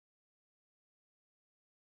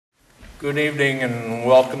Good evening and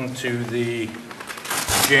welcome to the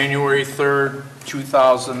January 3rd,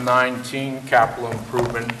 2019 Capital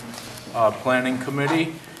Improvement Planning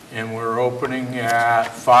Committee, and we're opening at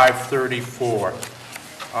 5:34.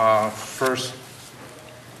 First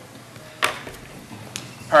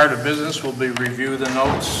part of business will be review the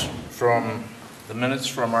notes from the minutes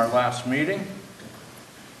from our last meeting.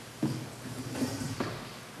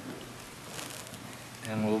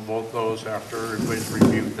 And we'll vote those after everybody's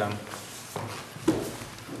reviewed them.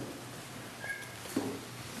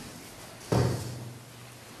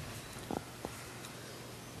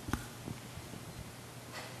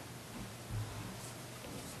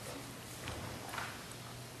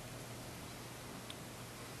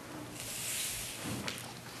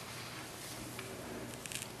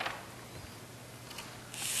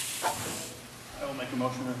 I will make a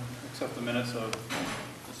motion to accept the minutes of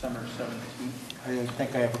December 17th. I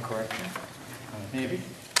think I have a correction, maybe.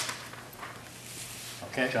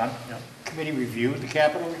 Okay. John? Yeah. Committee reviewed the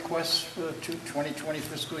capital requests for the 2020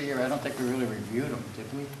 fiscal year. I don't think we really reviewed them,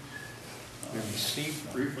 did we? We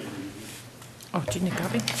received Briefly reviewed. Oh, do you need a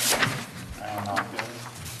copy? I don't know.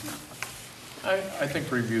 I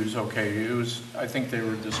think review's okay. I think they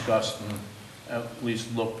were discussed and at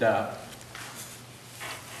least looked at.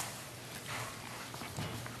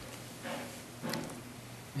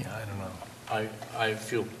 Yeah, I don't know. I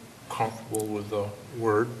feel comfortable with the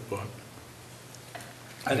word, but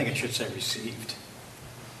I think it should say received.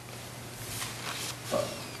 But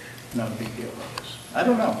not a big deal. I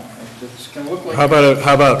don't know. It's going to look like. How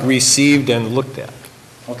about received and looked at?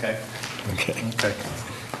 Okay. Okay. okay.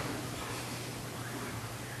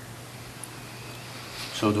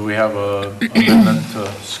 So do we have a amendment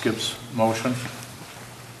to Skip's motion?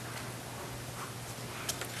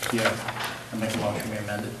 Yeah. I make a motion we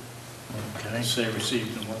amend it. Okay. Say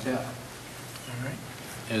received and looked at. All right.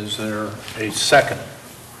 Is there a second?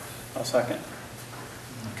 I'll second.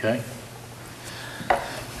 Okay.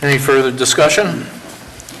 Any further discussion?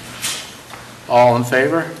 All in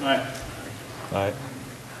favor? Aye. Aye.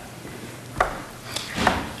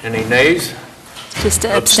 Any nays? Just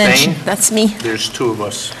an Abstain? abstention. That's me. There's two of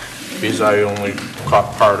us, because I only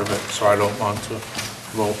caught part of it, so I don't want to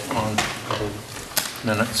vote on the whole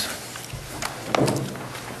minutes.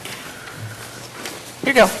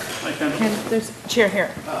 Here you go. Hi, Ken. Here, there's a chair here.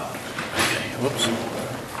 Okay, whoops.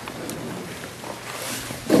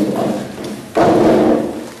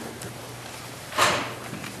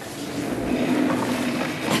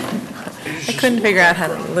 I couldn't figure out how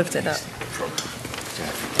to lift it up.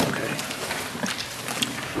 Okay.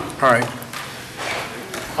 All right.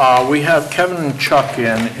 We have Kevin and Chuck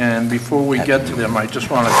in, and before we get to them, I just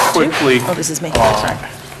want to quickly Oh, this is me. Sorry.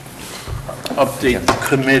 update the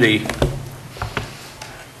committee.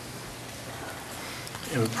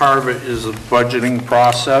 And part of it is a budgeting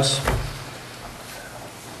process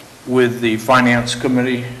with the finance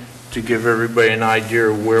committee to give everybody an idea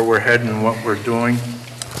of where we're heading and what we're doing.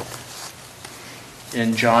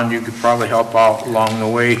 And John, you could probably help out along the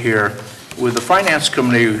way here. With the finance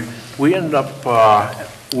committee, we ended up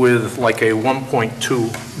with like a 1.2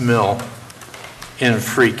 mil in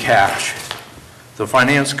free cash. The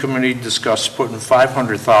finance committee discussed putting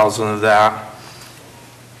 500,000 of that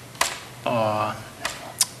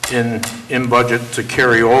in budget to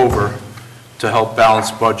carry over to help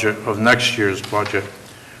balance budget of next year's budget,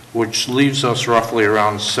 which leaves us roughly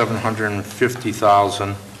around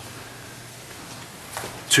 750,000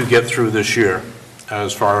 to get through this year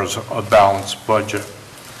as far as a balanced budget.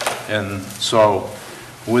 And so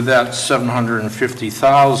with that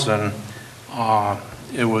 750,000,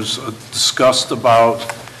 it was discussed about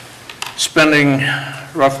spending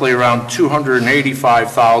roughly around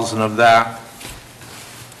 285,000 of that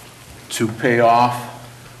to pay off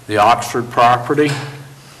the Oxford property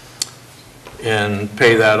and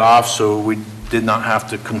pay that off so we did not have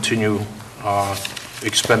to continue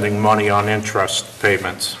expending money on interest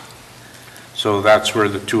payments. So that's where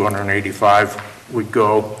the 285 would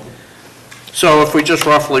go. So if we just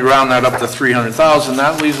roughly round that up to 300,000,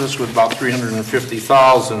 that leaves us with about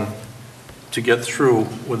 350,000 to get through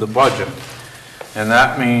with the budget. And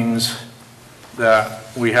that means that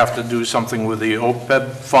we have to do something with the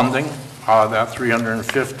OPEB funding, that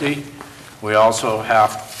 350. We also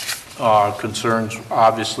have concerns,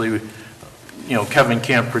 obviously, you know, Kevin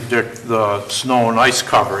can't predict the snow and ice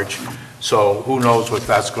coverage, so who knows what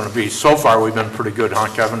that's going to be. So far, we've been pretty good, huh,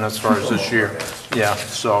 Kevin, as far as this year? Yeah,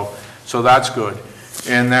 so that's good.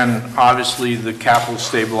 And then, obviously, the capital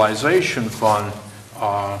stabilization fund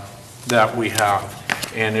that we have.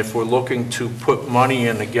 And if we're looking to put money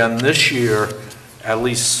in again this year at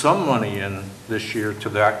least some money in this year to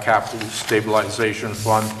that capital stabilization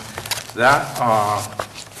fund. That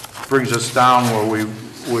brings us down where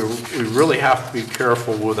we really have to be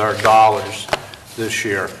careful with our dollars this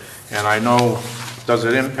year. And I know, does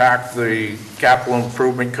it impact the Capital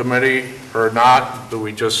Improvement Committee or not? Do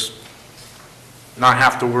we just not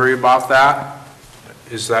have to worry about that?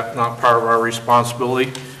 Is that not part of our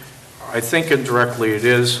responsibility? I think indirectly it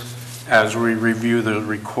is, as we review the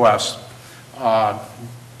request.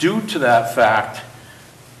 Due to that fact,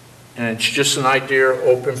 and it's just an idea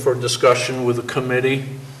open for discussion with the committee,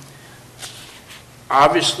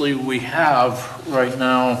 obviously we have right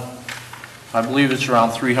now, I believe it's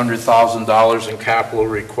around $300,000 in capital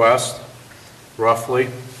requests, roughly.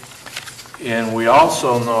 And we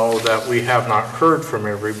also know that we have not heard from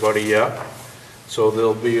everybody yet, so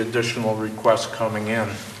there'll be additional requests coming in.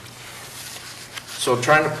 So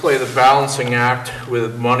trying to play the balancing act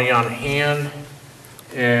with money on hand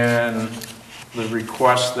and the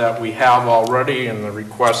requests that we have already and the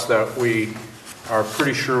requests that we are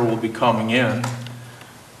pretty sure will be coming in.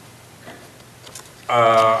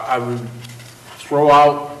 I would throw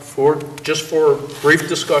out, just for brief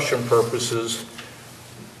discussion purposes,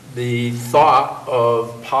 the thought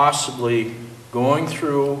of possibly going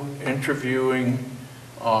through, interviewing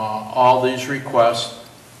all these requests,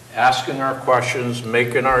 asking our questions,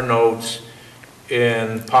 making our notes,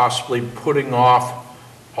 and possibly putting off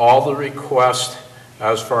all the requests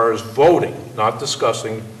as far as voting, not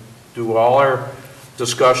discussing, do all our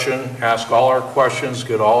discussion, ask all our questions,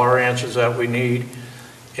 get all our answers that we need,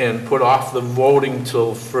 and put off the voting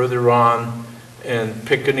till further on and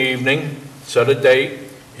pick an evening, set a date,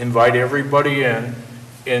 invite everybody in,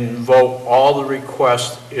 and vote all the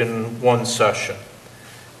requests in one session.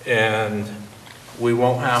 And we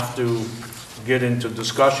won't have to get into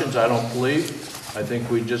discussions, I don't believe. I think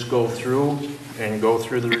we just go through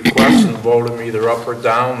the requests and vote them either up or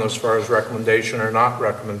down as far as recommendation or not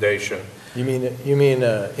recommendation. You mean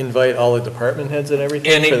invite all the department heads and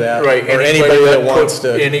everything for that? Right. Or anybody that wants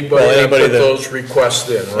to? Anybody that put those requests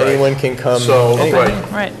in, right? Anyone can come. So,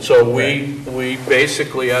 Right. So we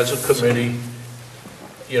basically, as a committee,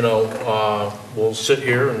 you know, we'll sit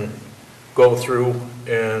here and go through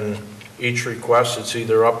and each request, it's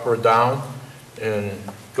either up or down, and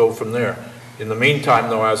go from there. In the meantime,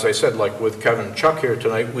 though, as I said, like with Kevin and Chuck here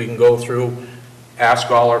tonight, we can go through,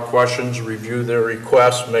 ask all our questions, review their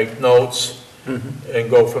requests, make notes,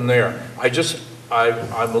 and go from there.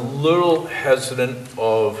 I'm a little hesitant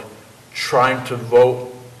of trying to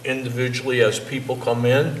vote individually as people come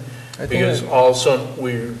in, because all of a sudden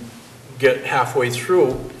we get halfway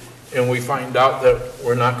through and we find out that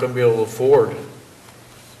we're not going to be able to afford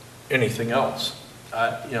anything else.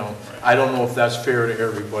 You know, I don't know if that's fair to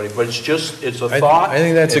everybody, but it's a thought. I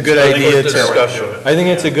think that's a good idea to, I think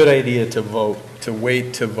it's a good idea to vote, to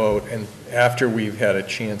wait to vote, and after we've had a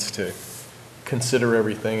chance to consider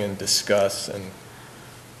everything and discuss, and,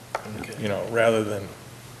 you know, rather than.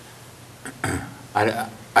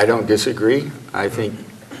 I don't disagree. I think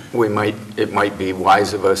it might be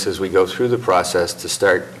wise of us as we go through the process to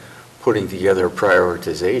start putting together a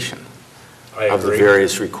prioritization of the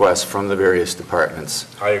various requests from the various departments.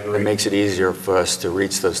 I agree. It makes it easier for us to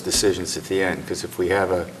reach those decisions at the end, because if we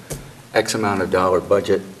have a X amount of dollar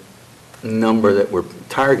budget number that we're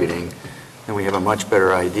targeting, then we have a much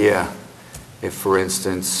better idea if, for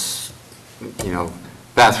instance, you know,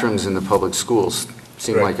 bathrooms in the public schools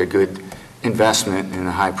seem like a good investment and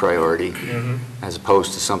a high priority, as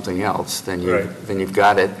opposed to something else, then you've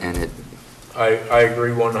got it, and it. I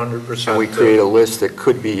agree 100%. And we create a list that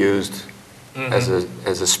could be used as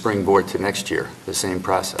a springboard to next year, the same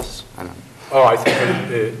process. Oh, I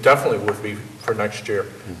think it definitely would be for next year,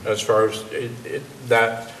 as far as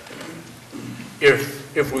that,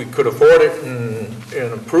 if we could afford it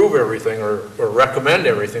and approve everything or recommend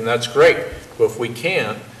everything, that's great. But if we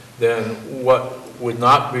can't, then what would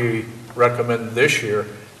not be recommended this year,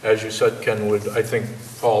 as you said, Ken, would, I think,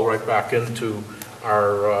 fall right back into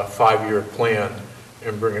our 5-year plan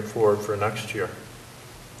and bring it forward for next year.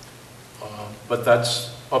 But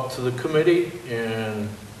that's up to the committee and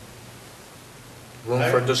room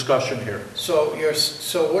for discussion here. So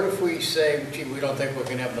what if we say, gee, we don't think we're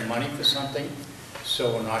going to have the money for something,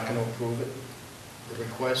 so we're not going to approve it, the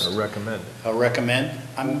request? Or recommend it. Or recommend?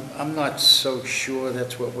 I'm not so sure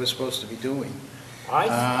that's what we're supposed to be doing.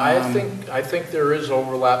 I think there is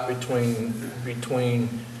overlap between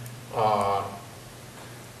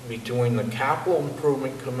the Capital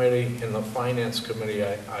Improvement Committee and the Finance Committee.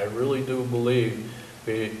 I really do believe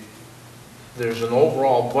there's an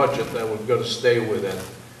overall budget that we've got to stay within.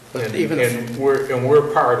 But And even,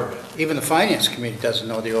 we're part of it. even the finance committee doesn't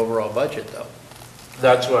know the overall budget, though.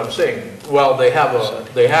 That's what I'm saying. Well, they have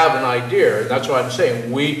an idea, and that's what I'm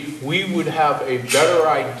saying. We would have a better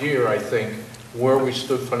idea, I think, where we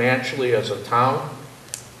stood financially as a town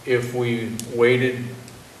if we waited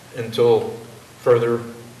until further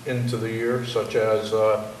into the year, such as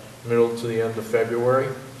middle to the end of February.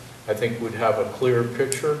 I think we'd have a clear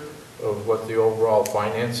picture of what the overall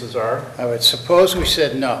finances are. I would suppose we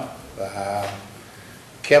said no.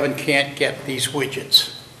 Kevin can't get these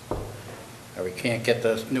widgets, or we can't get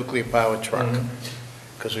the nuclear power truck,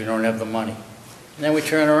 because we don't have the money. And then we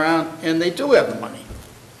turn around, and they do have the money.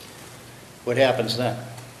 What happens then?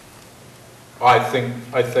 I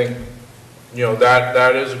think, you know,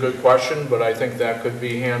 that is a good question, but I think that could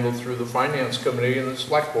be handled through the finance committee and the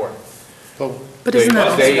select board. But isn't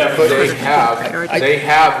that They priority?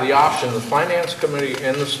 have the option, the finance committee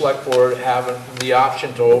and the select board have the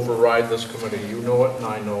option to override this committee. You know it and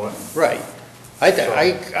I know it. Right. I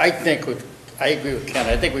think, I agree with Ken.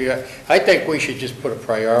 I think we should just put a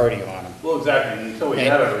priority on them. Well, exactly, until we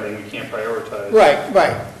have everything, we can't prioritize. Right.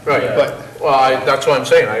 Right. But, Well, that's what I'm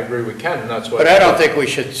saying. I agree with Ken, and that's what. but I don't think we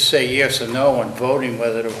should say yes or no on voting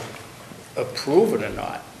whether to approve it or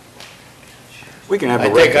not. We can have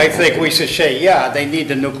a I think we should say, yeah, they need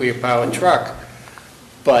the nuclear powered truck,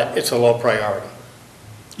 but it's a low priority.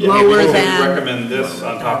 Yeah, Lower we than- recommend this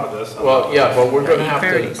on top of this. Well, yeah, but we're gonna have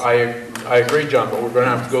Priorities. to, I agree, John, but we're gonna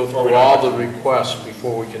have to go through all the requests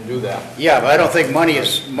before we can do that. Yeah, but I don't think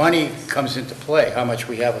money comes into play, how much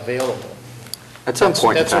we have available. At some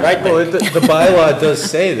point in That's what I time. think. Well, the bylaw does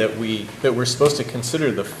say that we're supposed to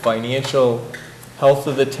consider the financial health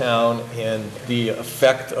of the town and the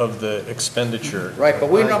effect of the expenditure. Right, but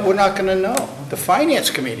we're not gonna know. The finance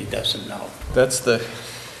committee doesn't know. That's the,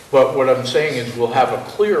 But what I'm saying is we'll have a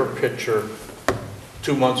clearer picture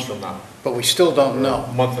 2 months from now, But we still don't a know.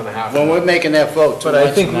 month and a half When from we're now. making that vote 2 but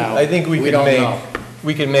months from now, I think we don't could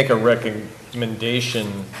know. make a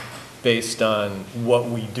recommendation based on what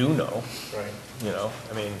we do know, Right. you know?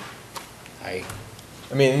 I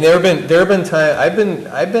there have been time,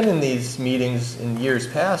 I've been in these meetings in years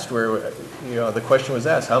past where, you know, the question was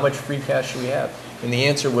asked, how much free cash do we have? And the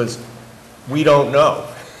answer was, we don't know.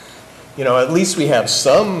 You know, at least we have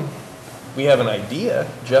an idea.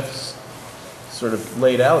 Jeff's sort of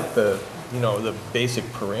laid out the basic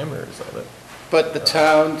parameters of it. But the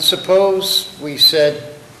town, suppose we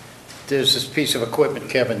said, there's this piece of equipment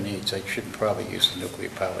Kevin needs, I shouldn't probably use the nuclear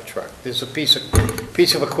power truck. There's a piece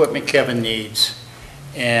of equipment Kevin needs,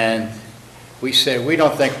 and we say, we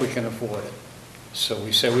don't think we can afford it. So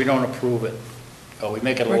we say we don't approve it, or we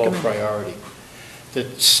make it a low Recommend. priority.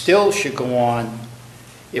 That still should go on,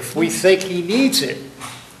 if we think he needs it,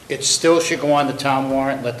 it still should go on the town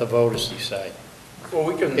warrant, let the voters decide. Well,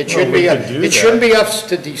 we can. It shouldn't we be, could do it shouldn't that. be us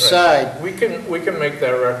to decide. We can make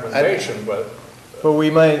that recommendation, but But we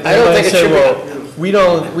might I don't think it say, should be-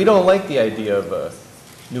 well, we don't like the idea of a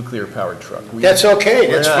nuclear powered truck. That's okay,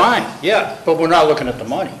 We're that's not- fine, yeah, but we're not looking at the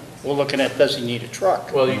money. We're looking at, does he need a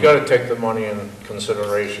truck? well, you gotta take the money in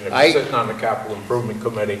consideration. If I- you're sitting on the capital improvement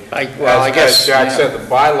committee. I guess, As Jack yeah. said, the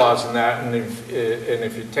bylaws and that, and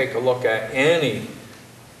if you take a look at any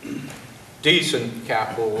decent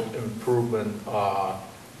capital improvement,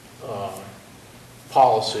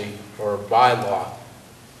 policy or bylaw,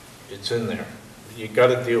 it's in there. You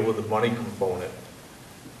gotta deal with the money component.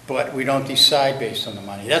 But we don't decide based on the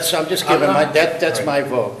money. I'm just I'm giving not- that's right. my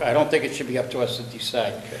vote. I don't think it should be up to us to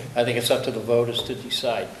decide. I think it's up to the voters to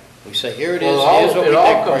decide. We say, here it is, Well, here's what we it all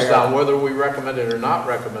think. comes down, priority. whether we recommend it or not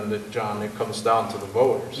recommend it, John, it comes down to the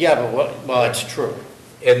voters. Yeah, but well, it's true.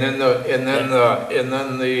 And then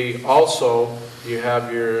also, you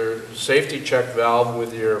have your safety check valve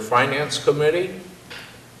with your finance committee.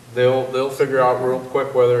 They'll figure out real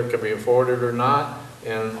quick whether it can be afforded or not,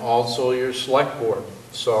 and also your select board,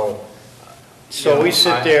 so. So you we know,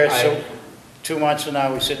 sit there, I- so 2 months from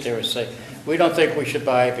now, we sit there and say, we don't think we should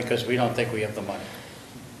buy it because we don't think we have the money.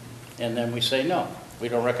 And then we say, no, we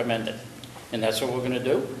don't recommend it. And that's what we're gonna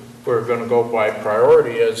do? We're gonna go by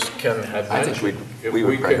priority, as Ken had I think mentioned. we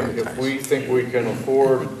would If prioritize. we think we can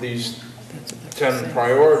afford these 10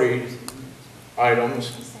 priority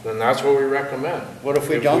items, then that's what we recommend. What if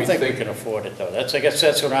we don't think we can afford it, though? I guess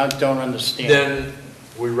that's what I don't understand. Then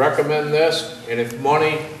we recommend this, and if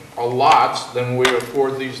money allots, then we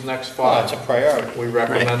afford these next Well, that's a 5. priority. We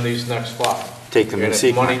recommend these next 5. Take them in And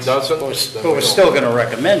if money sequence. doesn't, But then we're we still don't. gonna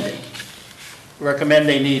recommend it. Recommend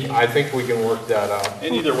they need it. I think we can work that out.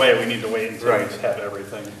 And either way, we need to wait until we Right. have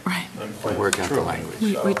everything Right. in place. Work out the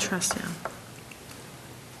language. We trust him.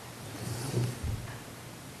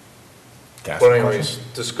 Can I ask But a anyways, question?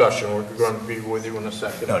 discussion, we're going to be with you in a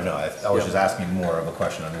second. No, I was Yeah. just asking more of a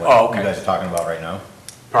question on Oh, what okay. you guys are talking about right now.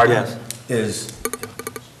 Pardon? Yes. Is,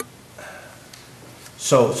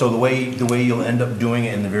 so the way you'll end up doing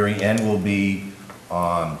it in the very end will be,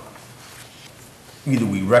 either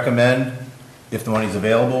we recommend if the money's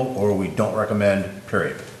available, or we don't recommend,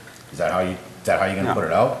 period. Is that how you're gonna No. put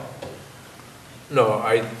it out? No,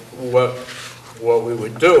 what we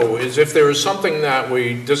would do is if there is something that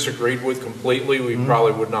we disagreed with completely, we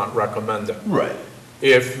probably would not recommend it. Right.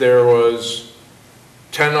 If there was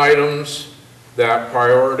 10 items that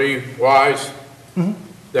priority-wise,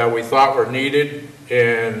 that we thought were needed,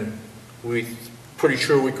 and we pretty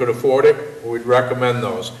sure we could afford it, we'd recommend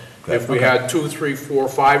those. Okay, If we okay. had 2, 3, 4,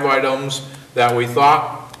 5 items that we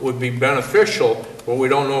thought would be beneficial, but we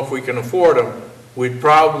don't know if we can afford them, we'd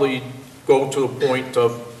probably go to the point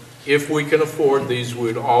of, if we can afford these,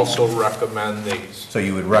 we'd also recommend these, So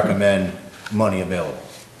you would recommend money available?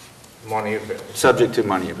 money available, Subject to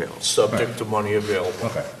money available. subject to money available.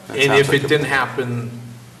 Okay. That And sounds if like it a- didn't happen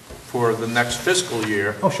for the next fiscal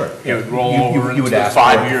year, Oh, sure. it would roll You over into would the ask for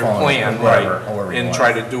it the 5-year following- plan, whatever, right? however you And want.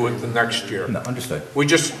 try to do it the next year. No, understood. We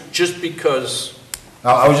just because,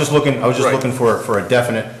 I was just looking Right. for a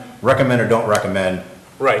definite recommend or don't recommend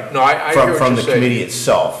right, no, I hear what from you're the committee saying.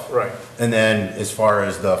 itself. Right, And then as far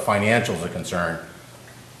as the financials are concerned,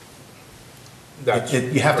 that's.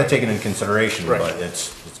 you have to right. take it into consideration, Right. but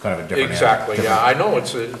it's kind of a different. Exactly, yeah, different- I know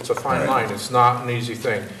it's a fine Right. line, it's not an easy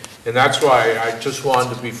thing. And that's why I just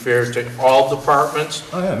wanted to be fair to all departments.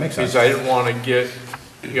 Oh, yeah, it makes sense. Because I didn't want to get,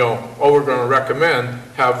 oh, we're going to recommend,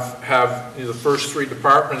 have the first 3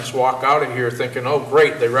 departments walk out of here thinking, oh,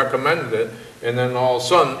 great, they recommended it, and then all of a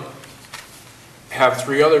sudden, have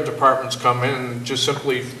 3 other departments come in and just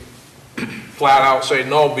simply flat out say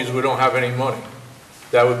no because we don't have any money.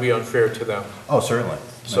 That would be unfair to them. Oh, certainly. No,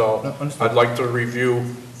 So understood. I'd like to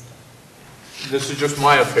review, this is just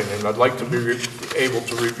my opinion, I'd like to be able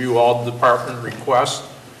to review all department requests.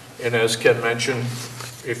 And as Ken mentioned,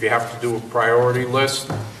 if you have to do a priority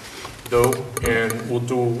list, do, and we'll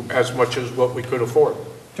do as much as what we could afford.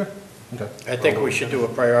 Sure, okay. I think we should do a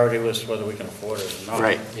priority list whether we can afford it or not.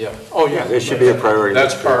 Right. Yeah. Oh, yeah. There should be a priority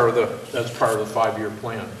That's list. part of the 5-year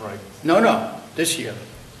plan, right? No, this year.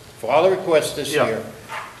 For all the requests this Yeah. year,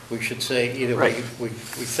 we should say either Right. we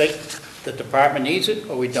think the department needs it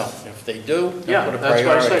or we don't. If they do, Yeah, then put a that's what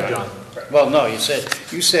I priority said, on it. John. Well, no, you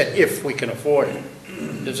said if we can afford it.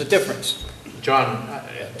 There's a difference. John,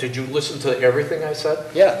 did you listen to everything I said?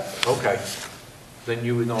 Yeah. Okay, then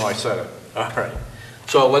you would know I said it. All right,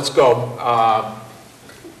 so let's go.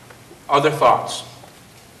 Other thoughts?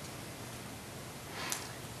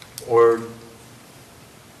 Or,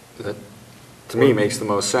 That, to me, makes the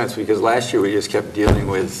most sense, because last year we just kept dealing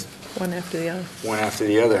with One after the other. one after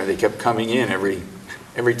the other. They kept coming in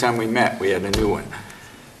every time we met, we had a new one.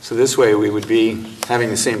 So this way, we would be having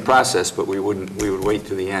the same process, but we would wait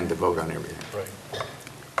to the end to vote on everything. right.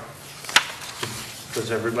 Does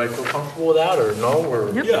everybody feel comfortable with that, or no, or?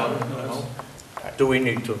 Yep. No? Do we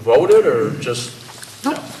need to vote it, or just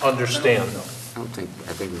understand?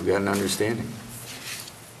 I think we've got an understanding.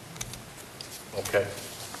 Okay,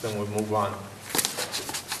 then we move on.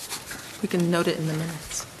 We can note it in the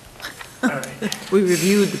minutes. We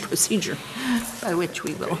reviewed the procedure by which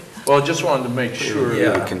we will. Well, I just wanted to make sure. We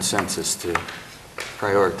have a consensus to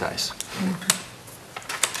prioritize.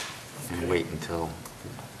 And wait until,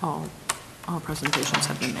 All presentations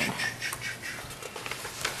have been made.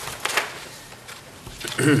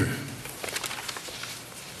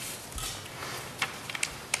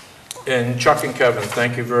 And Chuck and Kevin,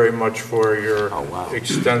 thank you very much for your Oh, wow.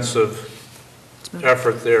 extensive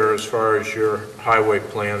effort there as far as your highway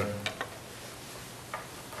plan.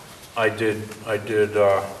 I did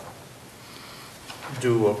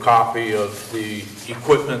do a copy of the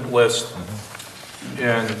equipment list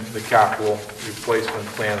and the capital replacement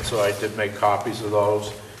plan, so I did make copies of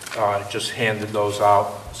those. I just handed those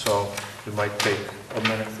out, so it might take a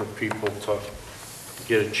minute for people to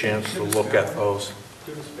get a chance to look at those.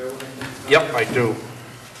 Yep, I do. In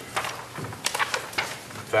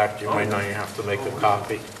fact, you might not even have to make a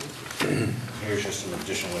copy. Here's just some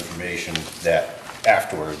additional information that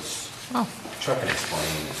afterwards, Oh. Chuck can explain.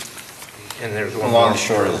 And there's The one long more. and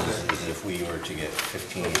short is if we were to get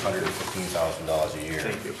 $1,500 to $15,000 a year.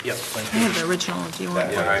 Thank you. Yep, thank I you. have the original, do you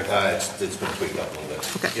want? It's been tweaked up a little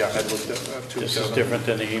bit. Okay. Yeah, I looked at that too. This is Kevin. different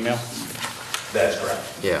than the email? That's correct.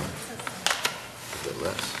 yeah. A bit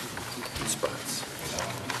less spots.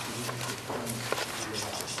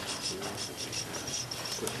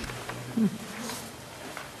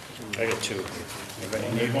 I got two.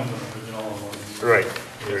 Anybody need one? Right.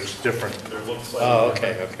 There's different, There looks like. Oh,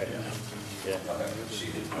 okay, okay. Yeah. Got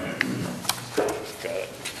it.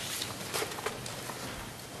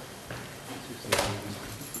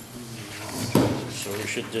 So we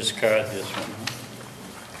should discard this one.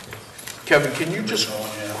 Kevin, can you just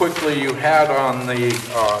quickly, you had on the,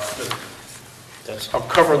 That's, a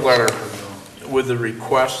cover letter with the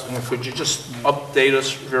request, and could you just update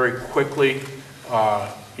us very quickly,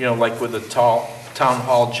 like with the town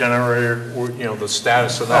hall generator, or, the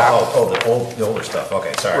status of that? The older stuff,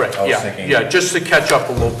 okay, sorry. Right, I was yeah, thinking. yeah, just to catch up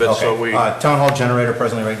a little bit, so Okay, we, town hall generator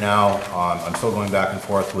presently right now, I'm still going back and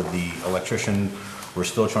forth with the electrician. We're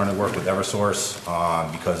still trying to work with Eversource,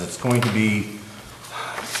 because it's going to be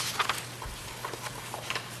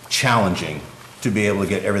challenging to be able to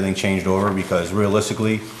get everything changed over, because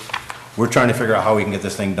realistically, we're trying to figure out how we can get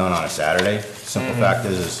this thing done on a Saturday. Simple fact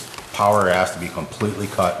is power has to be completely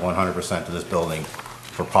cut 100% to this building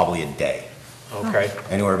for probably a day, okay,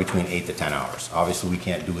 anywhere between 8 to 10 hours. Obviously, we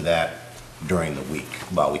can't do that during the week.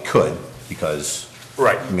 Well, we could, because,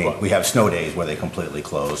 right. I mean, we have snow days where they completely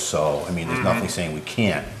close, so, I mean, there's nothing saying we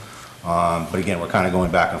can't. But again, we're kind of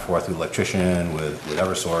going back and forth with electrician, with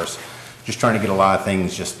Eversource, just trying to get a lot of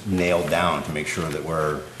things just nailed down to make sure that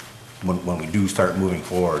when we do start moving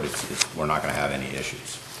forward, we're not going to have any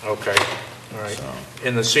issues. Okay, all right. So.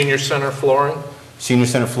 In the senior center flooring? Senior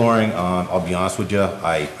center flooring, I'll be honest with you,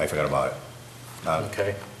 I forgot about it.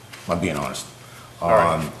 Okay, I'm being honest. All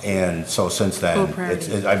right. And so since then, Low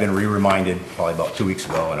priority. I've been re-reminded probably about 2 weeks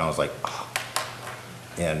ago, and I was like, oh.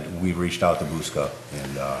 And we reached out to Busca,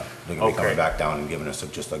 and they're gonna be coming Okay. back down and giving us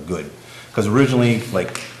just a good, because originally,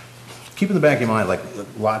 like, keep in the back of your mind, like,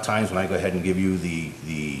 a lot of times when I go ahead and give you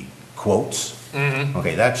the quotes,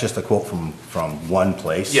 okay, that's just a quote from one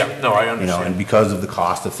place. yeah, no, I You know, and understand. because of the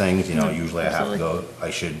cost of things, usually I have to go,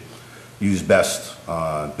 I should use best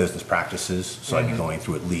business practices, so I'd be going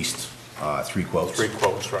through at least 3 quotes. 3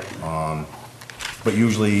 quotes, right. But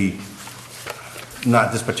usually,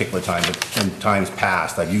 not this particular time, but in times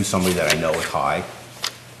past, I've used somebody that I know is high,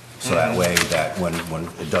 so that way that when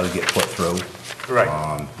it does get put through, Right.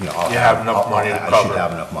 I'll You have enough money to I cover. should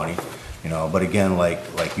have enough money, but again,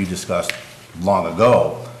 like you discussed long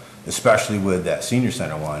ago, especially with that senior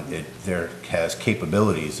center one, there has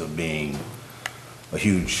capabilities of being a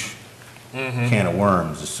huge can of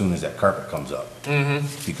worms as soon as that carpet comes up,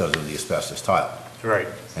 because of the asbestos tile Right,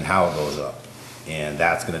 and how it goes up. And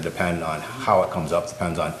that's gonna depend on how it comes up,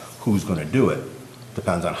 depends on who's gonna do it,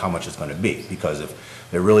 depends on how much it's gonna be. Because if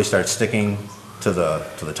it really starts sticking to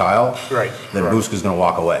the tile, Right, then correct. Busca's gonna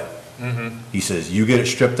walk away. He says, you get it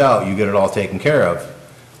stripped out, you get it all taken care of.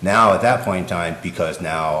 Now, at that point in time, because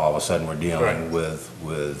now all of a sudden we're Right. dealing with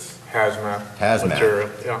hazmat. Material,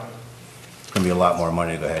 yeah. it's gonna be a lot more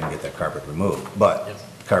money to go ahead and get that carpet removed. But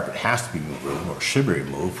the carpet has to be removed, or should be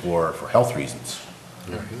removed for health reasons.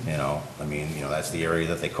 I mean, that's the area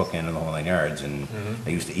that they cook in the whole 9 yards, and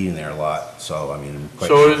they used to eat in there a lot, so, I mean.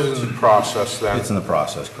 So it is in the process then? It's in the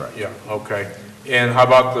process, correct. Yeah, okay. And how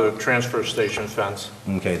about the transfer station fence?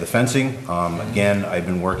 Okay, the fencing, again, I've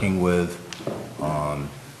been working with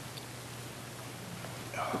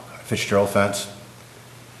Fitzgerald Fence.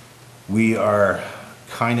 We are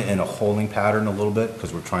kind of in a holding pattern a little bit,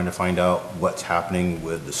 because we're trying to find out what's happening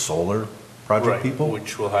with the solar project Right, people.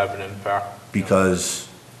 which will have an impact. Because,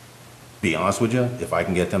 be honest with you, if I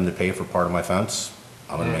can get them to pay for part of my fence,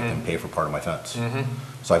 I'm gonna make them pay for part of my fence.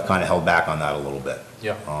 So I've kind of held back on that a little bit.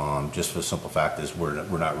 Yeah. Just for the simple fact is, we're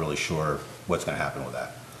not really sure what's gonna happen with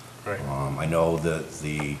that. Right, I know that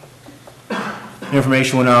the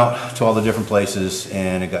information went out to all the different places,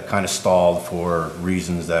 and it got kind of stalled for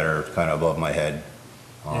reasons that are kind of above my head.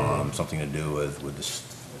 Something to do with the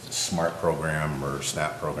SMART program or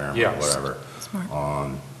SNAP program or Yes. whatever.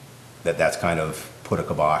 Smart. That's kind of put a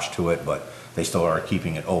kibosh to it, but they still are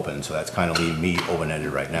keeping it open, so that's kind of leaving me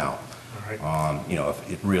open-ended right now. all right.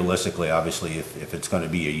 Realistically, obviously, if it's gonna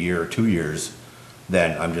be a year or 2 years,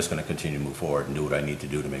 then I'm just gonna continue to move forward and do what I need to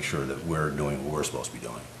do to make sure that we're doing what we're supposed to be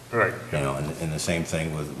doing. Right, And the same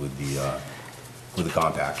thing with the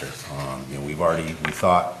compactor.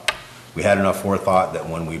 We had enough forethought that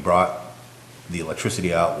when we brought the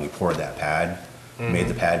electricity out and we poured that pad, made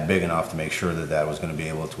the pad big enough to make sure that that was gonna be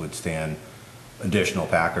able to withstand additional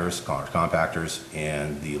compactors,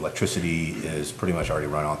 and the electricity is pretty much already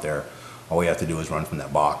run out there. All we have to do is run from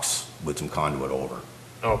that box with some conduit over.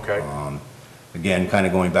 okay, Again, kind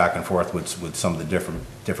of going back and forth with some of the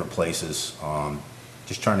different places,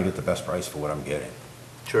 just trying to get the best price for what I'm getting.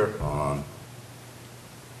 sure.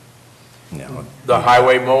 You The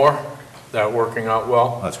highway mower, that working out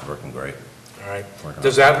well? That's working great. All right. Working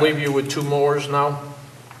Does that leave you with 2 mowers now?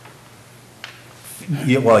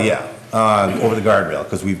 Yeah, well, yeah, over the guardrail,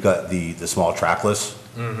 because we've got the small trackless.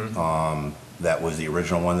 That was the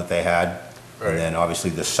original one that they had. Right. And then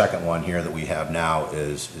obviously the second one here that we have now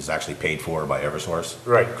is actually paid for by Eversource.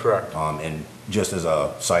 Right, correct. And just as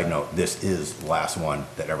a side note, this is the last one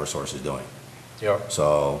that Eversource is doing. Yep,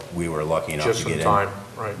 So we were lucky enough just to in get in. time,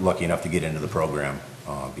 right. Lucky enough to get into the program,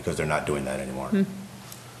 because they're not doing that anymore. You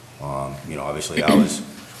know, obviously I was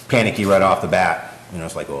panicky right off the bat. You know,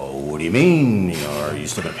 it's like, oh, what do you mean? You know, are you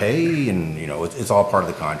still gonna pay? And, you know, it's all part of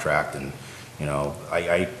the contract. And, you know,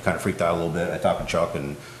 I kind of freaked out a little bit. I talked to Chuck,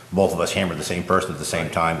 and both of us hammered the same person at the same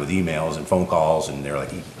time with emails and phone calls, and they're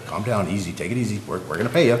like, calm down, easy, take it easy. We're gonna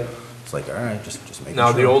pay you. It's like, all right, just making sure.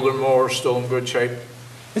 Now, the older mower's still in good shape?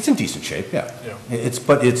 It's in decent shape, yeah. Yeah.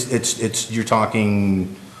 It's, you're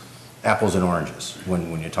talking apples and oranges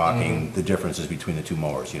when you're talking the differences between the two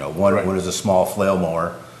mowers. You know, one Right. is a small flail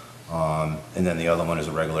mower, and then the other one is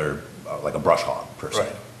a regular, like a brush hog per se.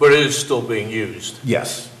 Right, but it is still being used?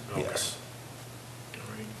 Yes, Okay. yes.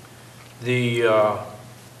 The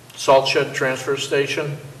salt shed transfer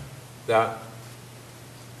station,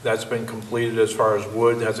 that's been completed as far as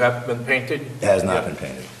wood, has that been painted? It has not Yeah. been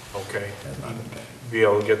painted. Okay. It has not been painted. Be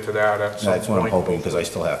able to get to that at some point? That's what I'm hoping, because I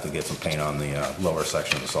still have to get some paint on the lower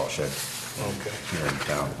section of the salt shed Okay, here in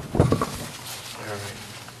town. all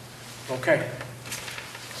right. Okay.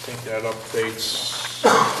 I think that updates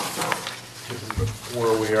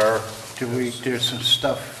where we are. There's some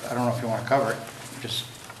stuff, I don't know if you want to cover it, just,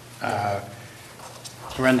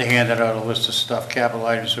 Brenda handed out a list of stuff, capital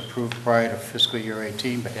items approved prior to fiscal year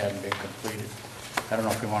 18, but hadn't been completed. I don't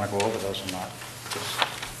know if you want to go over those or not. Just-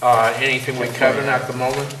 Anything with Kevin at the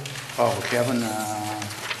moment? Oh, Kevin,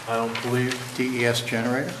 I don't believe. DES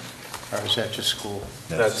generator, or is that just school?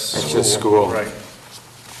 That's just school. Right.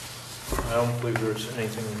 I don't believe there's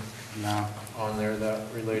anything No, on there that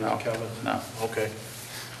related to No, Kevin? no. Okay.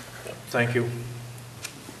 Thank you.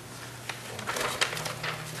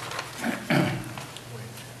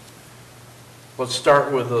 Let's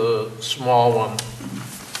start with a small one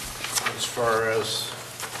as far as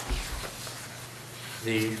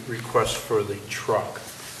the request for the truck.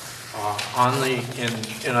 On the,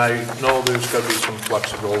 and I know there's got to be some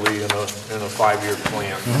flexibility in a 5-year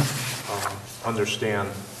plan. Understand.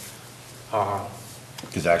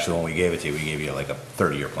 Because actually, when we gave it to you, we gave you like a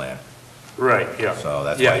 30-year plan. Right, yeah. So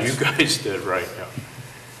that's Yeah, why you it's- guys did, right,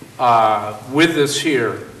 yeah. With this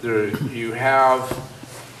here, you have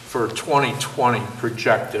for 2020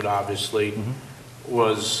 projected, obviously,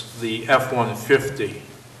 was the F-150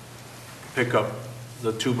 pickup,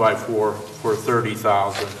 the 2x4 for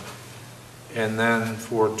 30,000. And then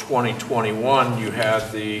for 2021, you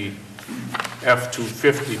had the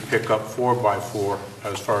F-250 pickup 4x4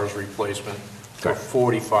 as far as replacement for Correct.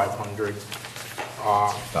 4,500.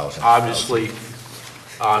 Thousand. Obviously,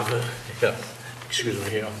 yeah, excuse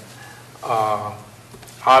me, yeah.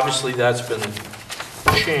 Obviously, that's been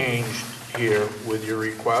changed here with your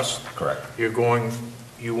request. Correct.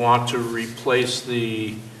 You want to replace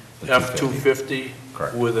the The F-250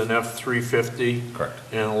 Correct. with an F-350? Correct.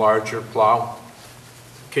 And a larger plow?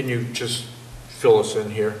 Can you just fill us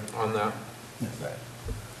in here on that?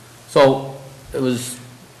 So it was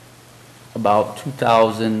about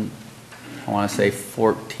 2000, I want to say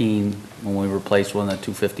 14, when we replaced one of the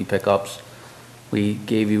 250 pickups. We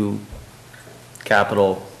gave you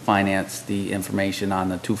capital finance the information on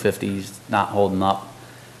the 250s not holding up,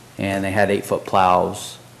 and they had 8-foot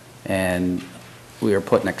plows, and we were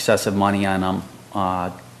putting excessive money on them,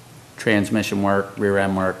 transmission work, rear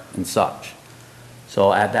end work, and such.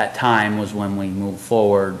 So at that time was when we moved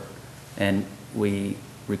forward, and we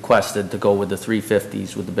requested to go with the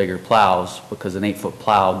 350s with the bigger plows, because an 8-foot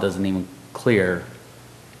plow doesn't even clear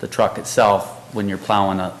the truck itself when you're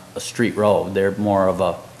plowing a street road. They're more of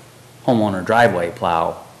a homeowner driveway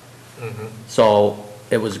plow. So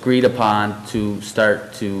it was agreed upon to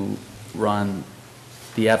start to run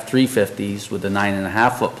the F-350s with the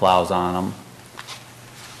 9.5-foot plows on them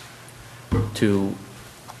to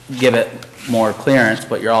give it more clearance,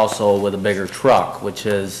 but you're also with a bigger truck, which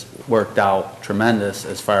has worked out tremendous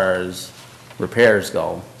as far as repairs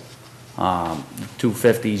go.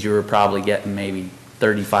 250s, you were probably getting maybe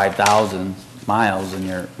 35,000 miles and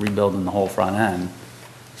you're rebuilding the whole front end.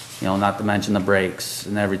 You know, not to mention the brakes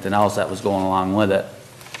and everything else that was going along with it.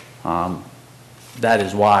 That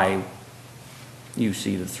is why you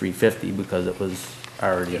see the 350, because it was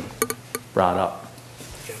already brought up.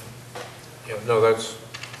 Yeah, no, that's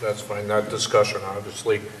fine. That discussion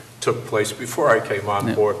obviously took place before I came on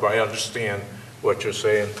Yeah. board, but I understand what you're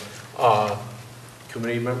saying.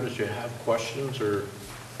 Committee members, do you have questions or?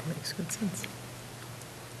 Makes good sense.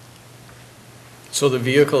 So the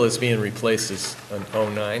vehicle is being replaced is an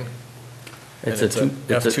 '09? It's And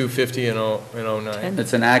a F-250 in '09?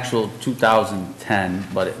 It's an actual 2010,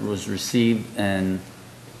 but it was received in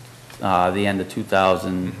the end of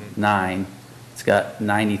 2009. It's got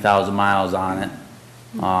 90,000 miles on it.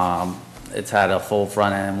 It's had a full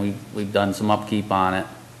front end. We've done some upkeep on it.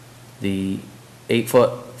 The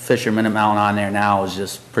 8-foot fisherman mount on there now is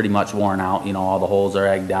just pretty much worn out. You know, all the holes are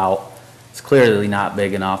egged out. It's clearly not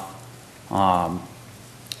big enough.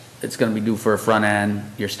 It's going to be due for a front end.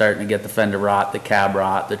 You're starting to get the fender rot, the cab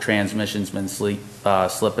rot, the transmission's been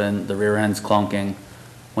slipping, the rear end's clunking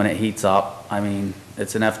when it heats up. I mean,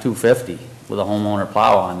 it's an F-250 with a homeowner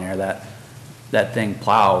plow on there. That thing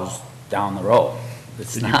plows down the road.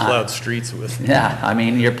 It's That you not. plowed streets with. Yeah, I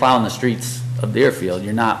mean, you're plowing the streets of Deerfield.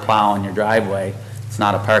 You're not plowing your driveway. It's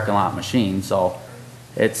not a parking lot machine, so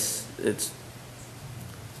it's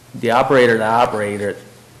the operator to operate it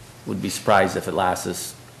would be surprised if it lasts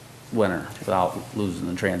this winter without losing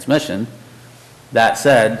the transmission. That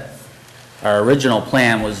said, our original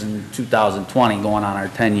plan was in 2020, going on our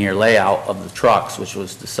 10-year layout of the trucks, which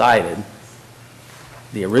was decided.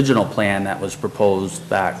 The original plan that was proposed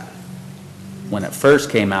back when it first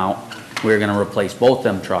came out, we were gonna replace both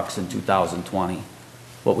them trucks in 2020.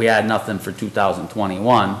 But we had nothing for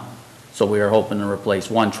 2021, so we were hoping to replace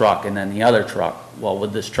one truck and then the other truck. Well,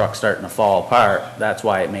 with this truck starting to fall apart, that's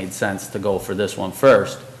why it made sense to go for this one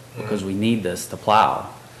first, because we need this to plow.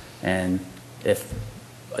 And if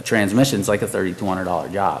a transmission's like a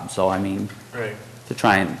 $3,200 job, so I mean, Right. to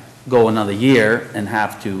try and go another year and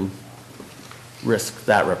have to risk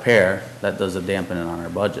that repair, that does a dampening on our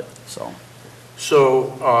budget, so.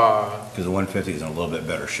 So, Because the 150 is in a little bit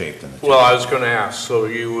better shape than the 250. well, I was gonna ask, so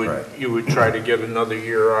you Right. would try to get another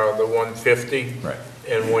year out of the 150? Right.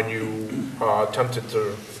 And when you attempted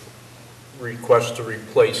to request to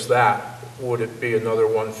replace that, would it be another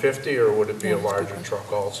 150 or would it be a larger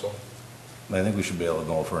truck also? I think we should be able to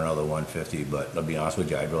go for another 150, but I'll be honest with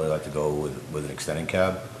you, I'd really like to go with an extended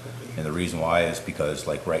cab. And the reason why is because,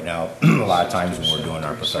 like, right now, a lot of times when we're doing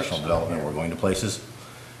our professional development, we're going to places,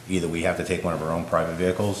 either we have to take one of our own private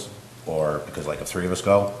vehicles, or because like if 3 of us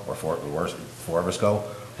go, or 4 of us go,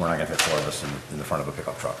 we're not gonna fit 4 of us in the front of a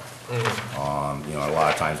pickup truck. You know, a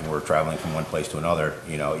lot of times when we're traveling from one place to another,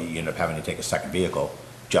 you know, you end up having to take a second vehicle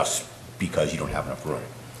just because you don't have enough room.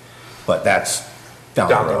 But that's down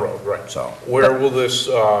the road. Right. So, Where will this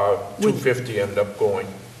 250 end up going?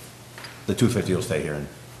 the 250 will stay here in.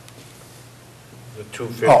 The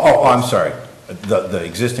 250? Oh, I'm sorry. The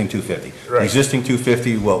existing 250. Right. The existing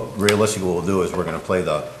 250, well, realistically, what we'll do is we're gonna play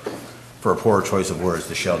for a poor choice of words,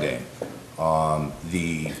 the shell game.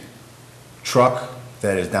 The truck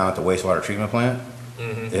that is down at the wastewater treatment plant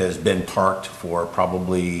has been parked for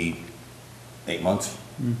probably 8 months,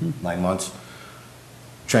 9 months.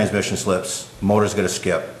 Transmission slips, motor's gonna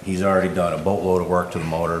skip. He's already done a boatload of work to the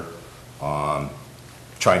motor,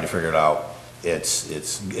 trying to figure it out.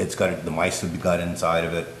 It's got, the mice have got inside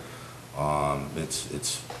of it.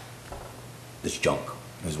 It's junk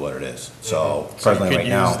is what it is. So presently right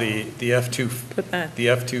now. So you could use the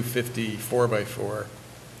F-250 4x4.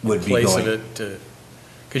 Would be Place going- it to,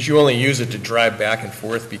 because you only use it to drive back and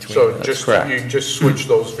forth between. So the- just, correct. you just switch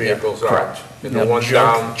those vehicles out? correct. And the one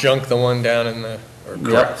down? Junk the one down in the, or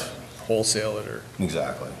Correct. wholesale it, or.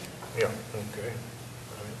 Exactly. Yeah, okay.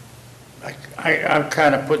 I'm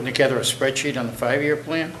kind of putting together a spreadsheet on the 5-year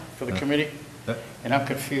plan for the committee, Yeah. and I'm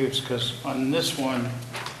confused, because on this one,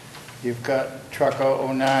 you've got truck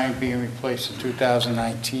 009 being replaced in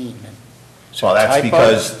 2019. Is Well, that a that's typo?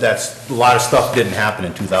 because a lot of stuff didn't happen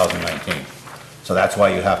in 2019. So that's why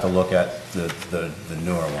you have to look at the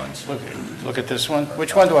newer ones. Look at this one.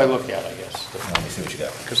 Which one do I look at, I guess? Let me see what you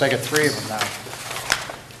got. Because I got 3 of them now.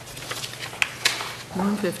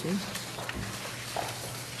 150,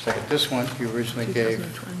 So I got this one you originally gave.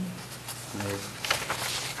 2020.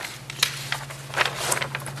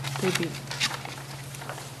 They'd be,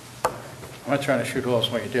 I'm not trying to shoot holes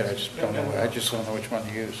in what you did, I just don't know which one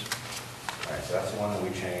to use. All right, so that's the one that we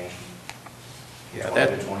changed. Yeah,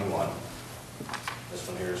 that- 21. This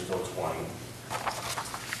one here is still 20.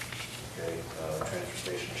 Okay, transfer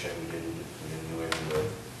station shed we didn't do anything with.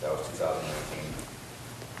 That was 2019.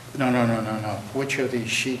 No. Which of these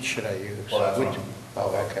sheets should I use? Well, that's Which- one.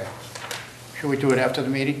 Oh, okay. Should we do it after the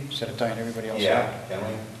meeting, instead of tying everybody else up? Can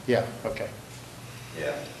we? Yeah, okay.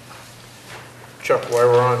 Yeah. Chuck, while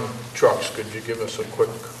we're on trucks, could you give us a quick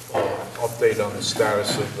update on the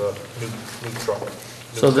status of the new truck?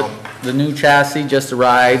 So the new chassis just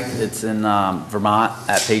arrived. It's in Vermont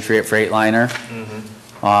at Patriot Freightliner,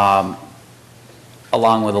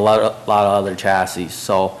 along with a lot of other chassis.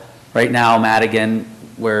 So right now, Madigan,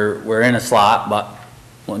 we're in a slot, but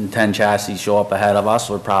when 10 chassis show up ahead of us,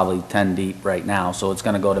 we're probably 10 deep right now, so it's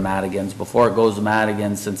gonna go to Madigan's. Before it goes to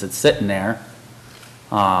Madigan's, since it's sitting there,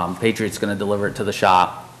 Patriot's gonna deliver it to the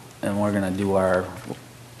shop, and we're gonna do our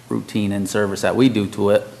routine in-service that we do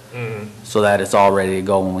to it, so that it's all ready to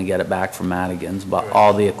go when we get it back from Madigan's. But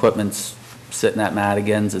all the equipment's sitting at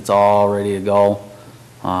Madigan's, it's all ready to go.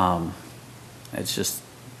 It's just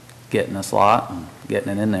getting a slot and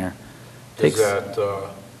getting it in there. Is that,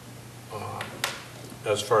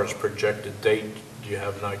 as far as projected date, do you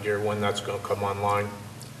have an idea when that's gonna come online?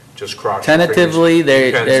 Just cross. Tentatively,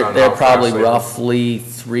 Depends on they're how probably fast they- roughly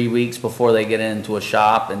 3 weeks before they get into a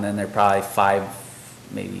shop, and then they're probably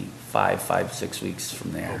maybe 6 weeks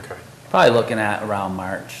from there. Okay, Probably looking at around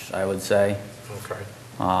March, I would say.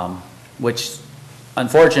 okay. Which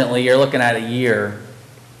unfortunately, you're looking at a year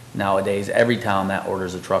nowadays. Every town that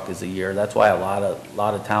orders a truck is a year. That's why a lot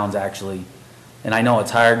of towns actually, and I know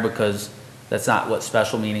it's hard because that's not what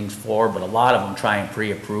special meeting's for, but a lot of them try and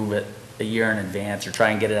pre-approve it a year in advance, or try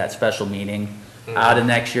and get it at special meeting out of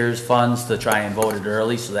next year's funds to try and vote it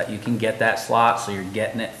early so that you can get that slot, so you're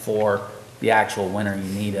getting it for the actual winter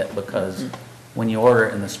you need it, because when you order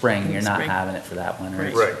it in the spring, you're not having it for that winter.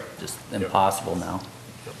 It's Right. just impossible now.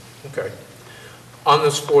 Okay. On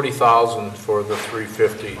this 40,000 for the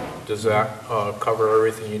 350, does that cover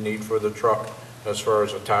everything you need for the truck as far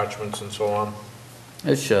as attachments and so on?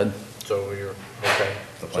 It should. So you're, okay,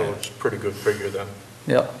 so it's a pretty good figure then.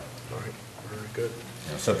 Yep. All right, very good.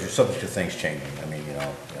 You know, subject to things changing. I mean, you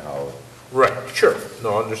know, Right, sure,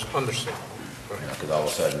 no, understand. because all of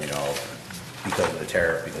a sudden, you know, because of the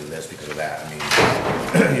tariff, because of this, because of that, I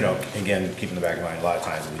mean, you know, again, keep in the back of mind, a lot of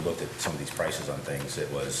times when we looked at some of these prices on things,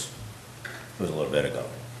 it was a little bit ago,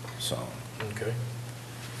 so. Okay.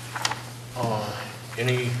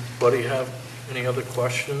 Anybody have any other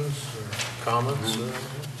questions or comments?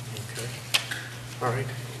 Okay. All right,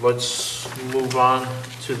 let's move on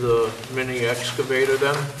to the mini excavator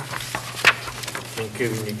then. And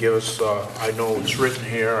can you give us, I know it's written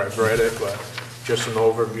here, I've read it, but just an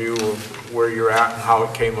overview of where you're at and how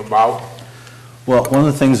it came about? Well, one of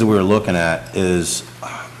the things that we were looking at is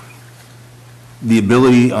the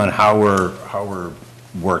ability on how we're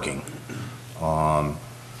working.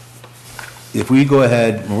 If we go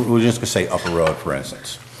ahead, we're just gonna say Upper Road, for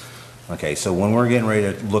instance. Okay, so when we're getting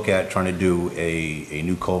ready to look at trying to do a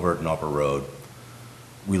new culvert in Upper Road,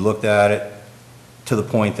 we looked at it to the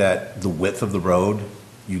point that the width of the road,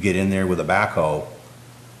 you get in there with a backhoe,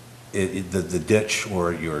 the ditch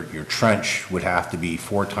or your trench would have to be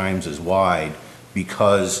 4 times as wide,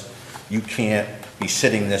 because you can't be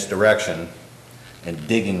sitting this direction and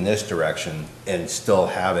digging this direction and still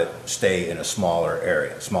have it stay in a smaller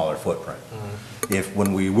area, smaller footprint. If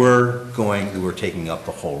when we were taking up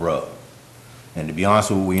the whole road. And to be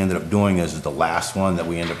honest with you, what we ended up doing is the last one that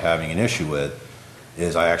we ended up having an issue with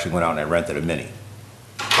is I actually went out and I rented a Mini.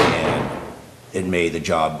 And it made the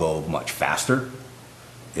job go much faster.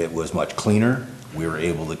 It was much cleaner. We were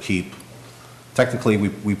able to keep, technically,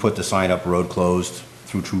 we put the sign up, road closed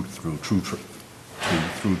through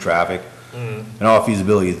traffic. In all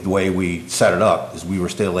feasibility, the way we set it up is we were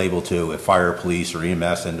still able to, if fire, police, or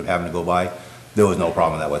EMS ended up having to go by, there was no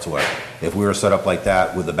problem with that whatsoever. If we were set up like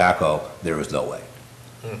that with the backhoe, there was no way.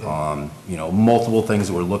 You know, multiple things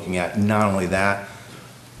that we're looking at. Not only that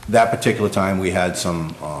particular time, we had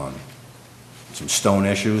some stone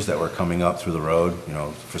issues that were coming up through the road. You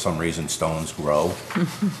know, for some reason, stones grow.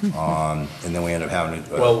 And then we ended up having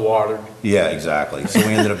to... Well watered. Yeah, exactly. So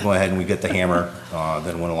we ended up going ahead and we get the hammer,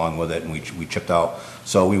 then went along with it, and we chipped out.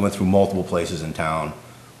 So we went through multiple places in town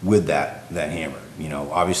with that hammer. You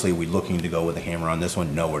know, obviously, we're looking to go with the hammer on this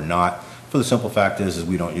one. No, we're not. For the simple fact is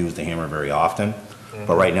we don't use the hammer very often.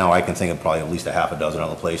 But right now, I can think of probably at least a half a dozen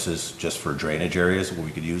other places just for drainage areas where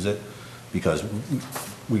we could use it, because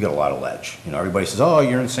we got a lot of ledge. You know, everybody says, oh,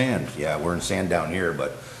 you're in sand. Yeah, we're in sand down here,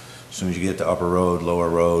 but as soon as you get to Upper Road, Lower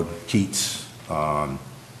Road, Keats, Pine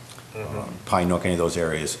Nook, any of those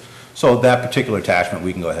areas. So that particular attachment,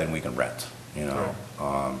 we can go ahead and we can rent, you know,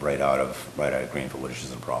 right out of Greenfield, which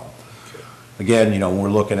isn't a problem. Again, you know, when we're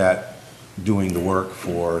looking at doing the work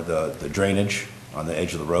for the drainage on the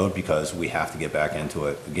edge of the road, because we have to get back into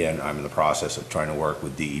it. Again, I'm in the process of trying to work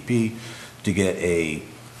with DEP to get a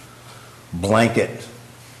blanket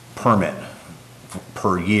permit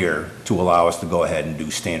per year to allow us to go ahead and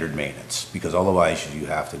do standard maintenance, because otherwise you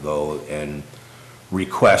have to go and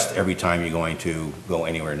request every time you're going to go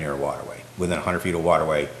anywhere near a waterway. Within 100 feet of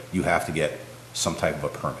waterway, you have to get some type of a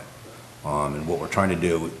permit. And what we're trying to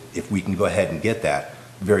do, if we can go ahead and get that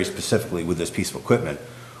very specifically with this piece of equipment,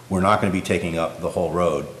 we're not going to be taking up the whole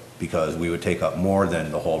road because we would take up more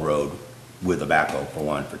than the whole road with a backhoe, for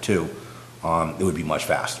one. For two, it would be much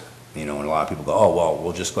faster. You know, and a lot of people go, oh, well,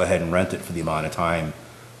 we'll just go ahead and rent it for the amount of time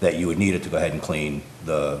that you would need it to go ahead and clean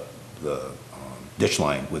the ditch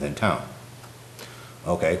line within town.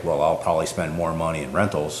 Okay, well, I'll probably spend more money in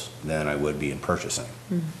rentals than I would be in purchasing.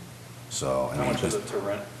 So, I How mean, much is it to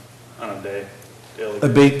rent on a day,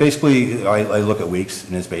 daily? basically, I look at weeks,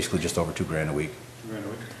 and it's basically just over $2,000 a week. $2,000 a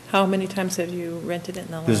week? How many times have you rented it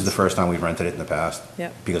in the last? This is the first time we've rented it in the past.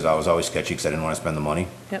 Yep. Because I was always sketchy, because I didn't want to spend the money.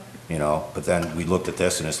 Yep. You know, but then we looked at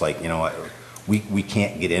this, and it's like, you know what, we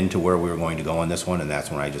can't get into where we were going to go on this one, and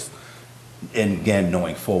that's when I just, and again,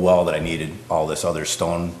 knowing full well that I needed all this other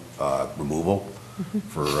stone removal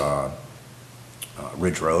for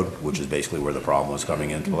Ridge Road, which is basically where the problem was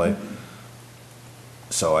coming into play.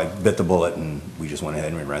 So I bit the bullet, and we just went ahead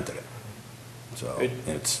and we rented it. So Good.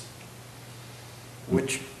 it's,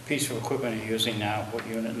 Which piece of equipment are you using now? What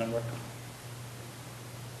unit number?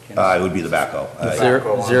 it would be the backhoe.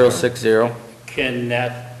 060. Can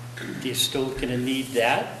that, do you still gonna need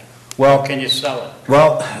that? Well, Can you sell it?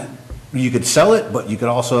 Well, you could sell it, but you could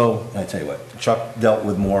also, I tell you what, Chuck dealt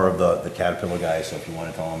with more of the Caterpillar guys, so if you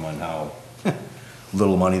want to tell him on how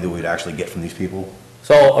little money that we'd actually get from these people.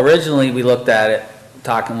 So originally, we looked at it,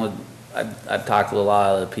 I've talked with a lot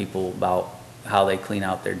of other people about how they clean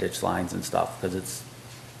out their ditch lines and stuff, because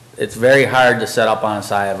it's very hard to set up on the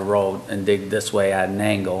side of a road and dig this way at an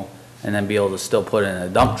angle, and then be able to still put it in a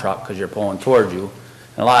dump truck because you're pulling towards you.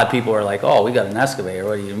 And a lot of people are like, oh, we got an excavator.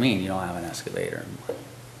 What do you mean you don't have an excavator?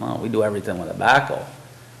 Well, we do everything with a backhoe.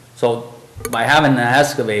 So by having an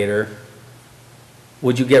excavator,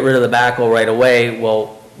 would you get rid of the backhoe right away?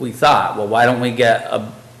 Well, we thought, well, why don't we get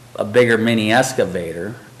a bigger mini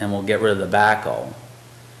excavator, and we'll get rid of the backhoe.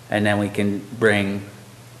 And then we can bring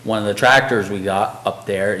one of the tractors we got up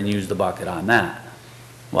there and use the bucket on that.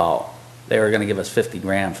 Well, they were gonna give us 50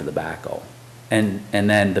 grand for the backhoe. And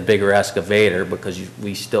then the bigger excavator, because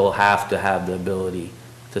we still have to have the ability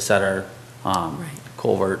to set our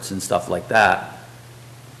culverts and stuff like that.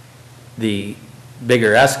 The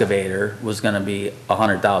bigger excavator was gonna be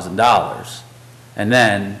 $100,000. And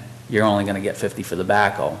then you're only gonna get 50 for the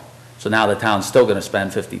backhoe. So now the town's still gonna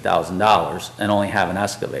spend $50,000 and only have an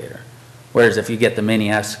excavator. Whereas if you get the mini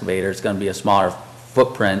excavator, it's gonna be a smaller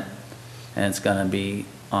footprint, and it's gonna be,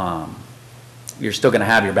 you're still gonna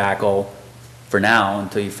have your backhoe for now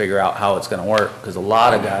until you figure out how it's gonna work. Because a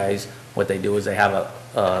lot of guys, what they do is they have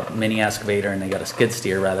a mini excavator and they got a skid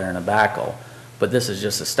steer rather than a backhoe. But this is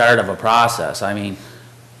just the start of a process. I mean,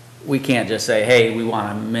 we can't just say, hey, we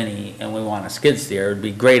want a mini and we want a skid steer. It'd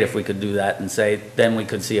be great if we could do that and say, then we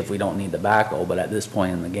could see if we don't need the backhoe, but at this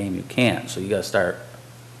point in the game, you can't. So you gotta start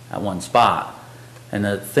at one spot. And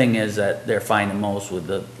the thing is that they're finding most with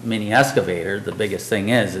the mini excavator, the biggest thing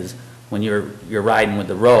is when you're riding with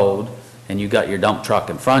the road and you got your dump truck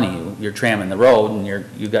in front of you, you're tramming the road and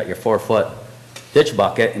you got your 4-foot ditch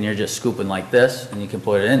bucket and you're just scooping like this and you can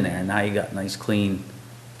put it in there, and now you got nice clean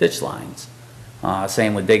ditch lines.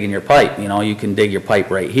 Same with digging your pipe. You know, you can dig your pipe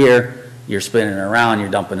right here, you're spinning it around, you're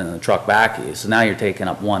dumping it in the truck back of you. So now you're taking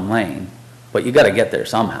up one lane, but you got to get there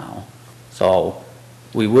somehow. So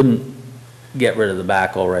we wouldn't get rid of the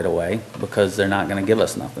backhoe right away because they're not going to give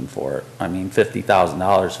us nothing for it. I mean,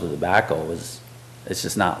 $50,000 for the backhoe it's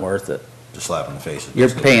just not worth it. Just slap in the face. You're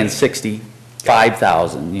paying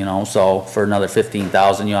 $65,000, you know, so for another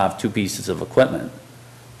 $15,000, you'll have 2 pieces of equipment.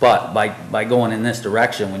 But by going in this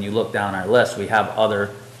direction, when you look down our list, we have other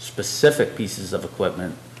specific pieces of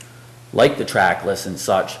equipment, like the trackless and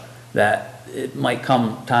such, that it might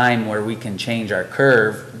come time where we can change our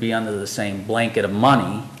curve, be under the same blanket of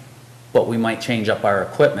money, but we might change up our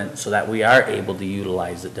equipment so that we are able to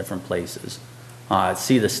utilize it different places.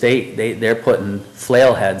 See the state, they're putting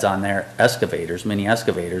flail heads on their excavators, mini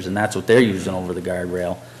excavators, and that's what they're using over the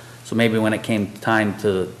guardrail. So maybe when it came time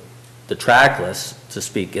to the trackless, to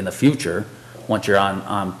speak, in the future, once you're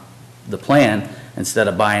on the plan, instead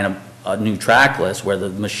of buying a new trackless where the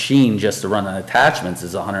machine just to run the attachments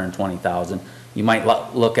is $120,000, you might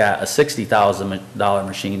look at a $60,000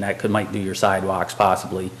 machine that might do your sidewalks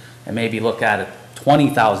possibly, and maybe look at a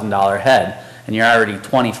 $20,000 head, and you're already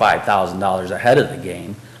 $25,000 ahead of the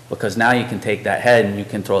game, because now you can take that head and you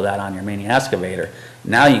can throw that on your mini excavator.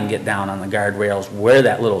 Now you can get down on the guardrails where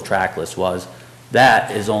that little trackless was.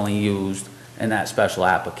 That is only used in that special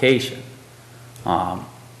application.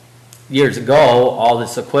 Years ago, all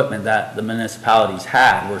this equipment that the municipalities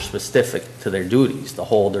had were specific to their duties, the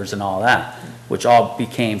holders and all that, which all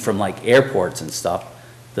became from like airports and stuff.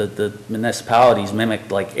 The municipalities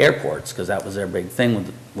mimicked like airports because that was their big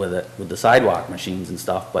thing with the sidewalk machines and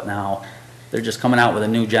stuff. But now they're just coming out with a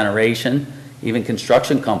new generation. Even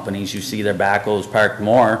construction companies, you see their backhoes parked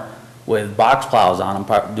more with box plows on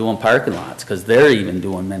them, doing parking lots, because they're even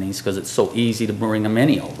doing minis, because it's so easy to bring a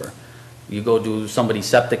mini over. You go do somebody's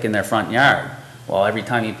septic in their front yard, well, every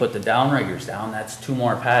time you put the downriggers down, that's 2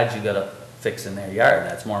 more pads you gotta fix in their yard.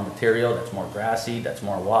 That's more material, that's more grass seed, that's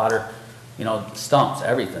more water, you know, stumps,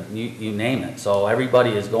 everything, you name it. So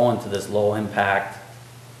everybody is going to this low impact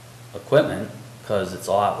equipment because it's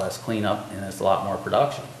a lot less cleanup and it's a lot more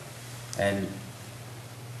production. And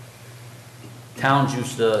towns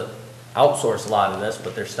used to outsource a lot of this,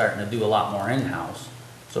 but they're starting to do a lot more in-house.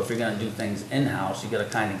 So if you're gonna do things in-house, you gotta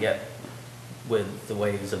kind of get with the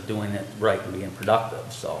ways of doing it right and being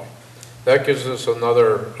productive, so. That gives us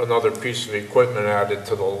another piece of equipment added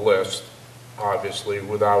to the list, obviously,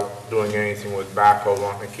 without doing anything with backhoe,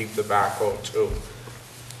 wanting to keep the backhoe too.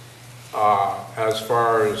 As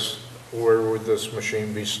far as where would this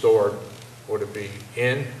machine be stored? Would it be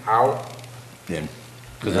in, out? In.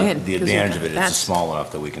 Because In, the 'cause advantage of it is that's- it's small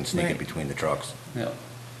enough that we can sneak Right. it between the trucks. Yeah.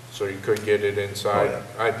 So you could get it inside?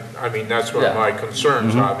 Oh, I mean, that's one of Yeah. my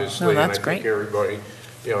concerns, obviously. No, that's And I think great. everybody,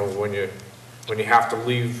 you know, when you have to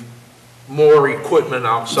leave more equipment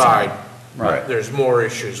outside, Right. there's more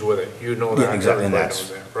issues with it. You know that. Yeah, exactly, and Everybody that's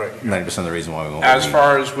knows that, right. 90% of the reason why we won't. As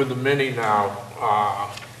far as with the Mini now,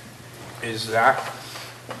 is that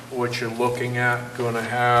what you're looking at? Going to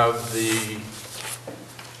have the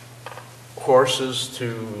horses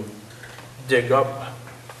to dig up,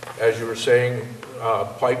 as you were saying,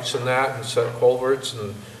 pipes and that, and set culverts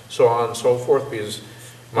and so on and so forth? Because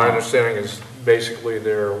my understanding is basically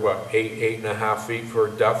they're, what, 8.5 feet for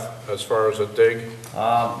depth as far as a dig?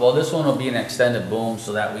 Well, this one will be an extended boom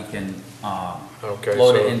so that we can, Okay,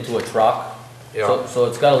 load so- it into a truck. Yeah. So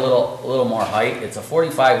it's got a little more height. It's a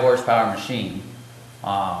 45 horsepower machine.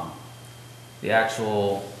 The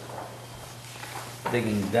actual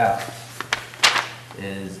digging depth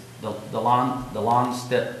is, the long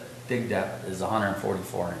step dig depth is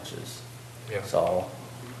 144 inches. Yeah. So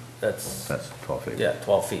that's 12 feet. yeah,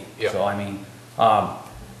 12 feet. Yeah. So I mean,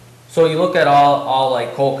 so you look at all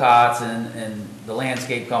like Colcott's and the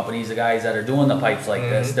landscape companies, the guys that are doing the pipes like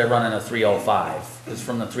this, they're running a 305. Because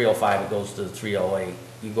from the 305 it goes to the 308.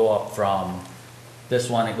 You go up from this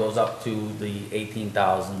one, it goes up to the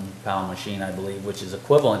 18,000 pound machine, I believe, which is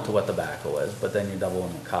equivalent to what the backhoe is, but then you're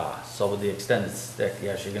doubling the cost. So with the extended stick,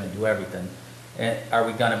 yes, you're gonna do everything. And are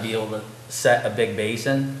we gonna be able to set a big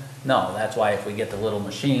basin? No, that's why if we get the little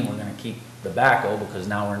machine, we're gonna keep the backhoe, because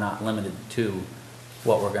now we're not limited to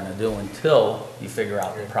what we're gonna do until you figure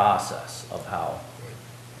out the process of how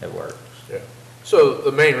it works. Yeah. So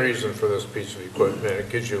the main reason for this piece of equipment, it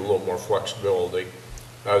gives you a little more flexibility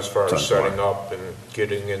as far as setting up and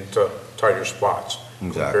getting into tighter spots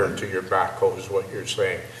compared to your backhoe is what you're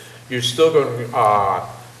saying. You're still going to,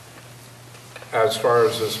 as far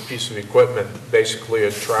as this piece of equipment, basically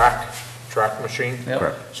a track machine? Yep.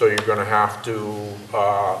 Correct. So you're going to have to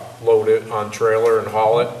load it on trailer and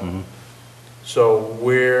haul it? So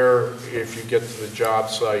where, if you get to the job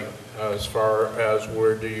site, as far as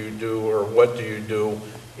where do you do or what do you do?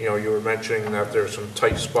 You know, you were mentioning that there's some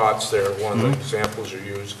tight spots there, one of the examples you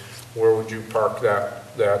used. Where would you park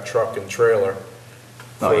that truck and trailer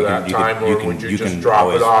for that time? Or would you just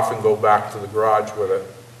drop it off and go back to the garage with it?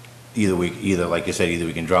 Either, like you said, either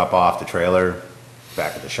we can drop off the trailer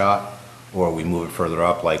back at the shop, or we move it further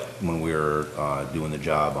up, like when we were doing the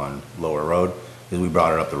job on Lower Road, is we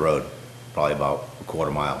brought it up the road, probably about a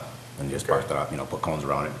quarter mile, and just parked it up, put cones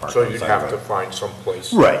around it and park it So on the you'd side of have the to road. find some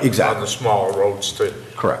place. Right, exactly. On the smaller roads to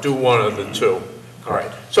Correct. do one of the two. All right.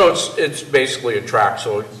 So it's basically a track,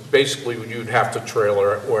 so basically you'd have to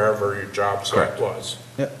trailer it wherever your job site Correct. was.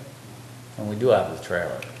 Yep. And we do have the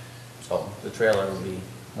trailer. So the trailer will be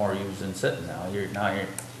more used than sitting now. You're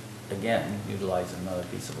again, utilizing another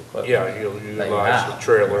piece of equipment. Yeah, you'll that you utilize the have.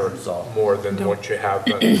 trailer So, more than what you have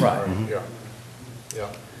done. Right. Yeah, yeah.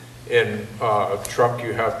 And a truck,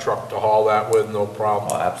 you have truck to haul that with, no oh,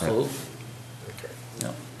 problem? absolutely. Okay.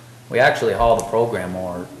 Yeah. We actually haul the program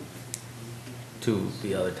more to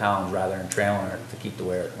the other towns rather than trailing it to keep the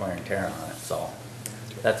wear and tear on it. So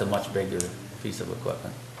that's a much bigger piece of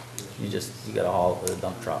equipment. You gotta haul it with a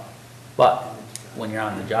dump truck. But when you're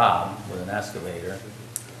on the job with an excavator,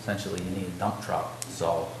 essentially you need a dump truck.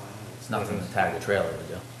 So it's nothing to tag a trailer with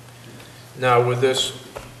you. Now, with this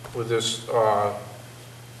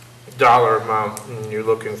dollar amount, and you're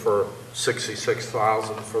looking for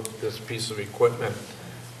 66,000 for this piece of equipment,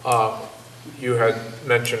 you had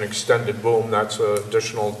mentioned extended boom, that's an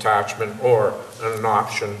additional attachment or an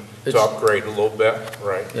option to upgrade a little bit,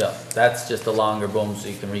 right? Yeah, that's just a longer boom so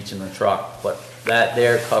you can reach in the truck, but that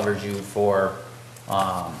there covers you for,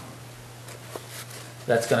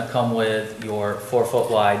 that's gonna come with your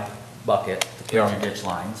 4-foot wide bucket to clean your ditch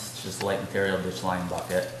lines, it's just a light material ditch line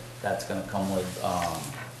bucket. That's gonna come with,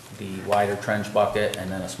 the wider trench bucket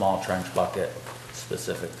and then a small trench bucket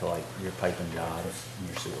specific to like your piping jobs and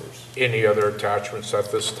your sewers. Any other attachments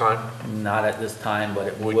at this time? Not at this time, but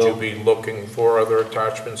it will. Would you be looking for other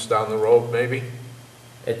attachments down the road, maybe?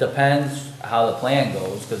 It depends how the plan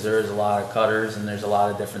goes, because there is a lot of cutters and there's a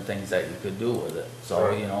lot of different things that you could do with it. So,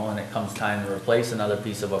 Right. you know, when it comes time to replace another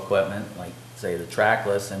piece of equipment, like say the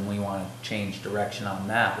trackless, and we want to change direction on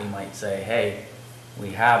that, we might say, hey,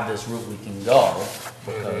 we have this route we can go,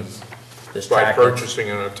 because this By tractor. purchasing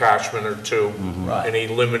an attachment or two Right. and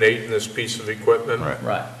eliminating this piece of equipment, Right.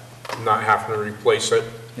 Right, not having to replace it?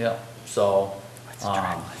 yeah, so,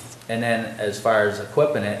 and then as far as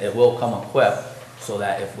equipping it, it will come equipped, so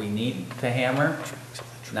that if we need to hammer,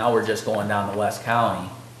 now we're just going down to West County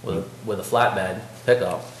with a flatbed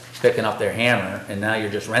pickup, picking up their hammer, and now you're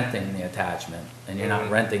just renting the attachment, and you're not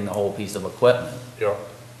renting the whole piece of equipment, Yeah,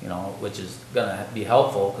 you know, which is gonna be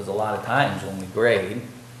helpful, because a lot of times when we grade,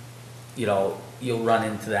 you know, you'll run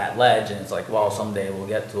into that ledge, and it's like, well, someday we'll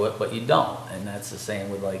get to it, but you don't, and that's the same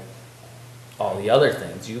with like all the other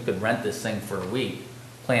things. You could rent this thing for a week,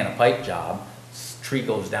 plan a pipe job, tree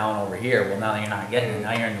goes down over here, well, now you're not getting it,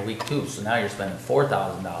 now you're in the week 2, so now you're spending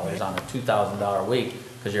 $4,000 on a $2,000 week,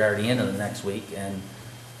 because you're already into the next week, and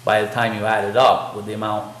by the time you add it up with the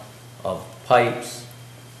amount of pipes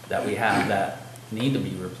that we have that need to be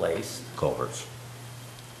replaced, Culverts.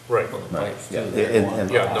 right. well, the pipes too, Yeah, they're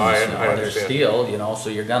and- Yeah, no, I they're understand. steel, you know, so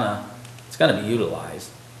you're gonna, it's gonna be utilized,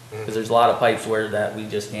 because there's a lot of pipes where that we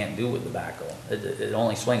just can't do with the backhoe, it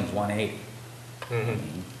only swings 180.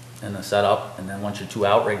 And the setup, and then once your 2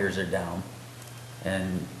 outriggers are down,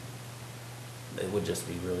 and it would just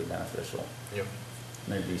be really beneficial. Yep.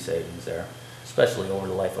 There'd be savings there, especially over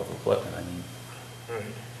the life of equipment, I mean.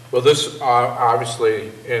 Right. Well, this,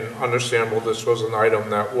 obviously, and understandable, this was an item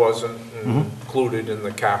that wasn't included in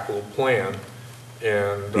the capital plan,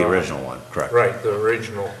 and. The original one, correct. Right, the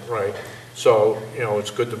original, right. So, you know,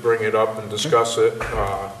 it's good to bring it up and discuss it.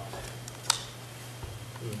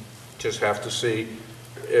 Just have to see.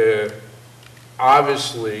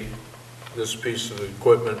 Obviously, this piece of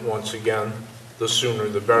equipment, once again, the sooner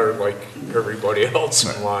the better, like everybody else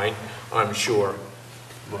in line, I'm sure.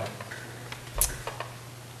 But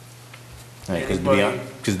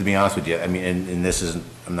Because to be honest with you, I mean, and this isn't,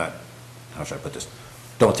 I'm not, how should I put this?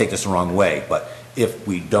 Don't take this the wrong way, but if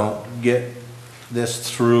we don't get this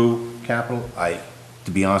through capital,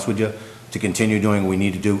 to be honest with you, to continue doing what we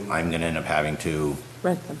need to do, I'm gonna end up having to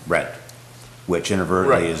Rent them. rent, which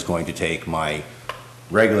inadvertently Right. is going to take my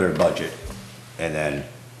regular budget and then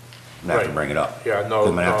I'm gonna have to Right. bring it up. Yeah, no, 'Cause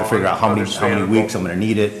I'm gonna have to no, figure out how many understandable. weeks I'm gonna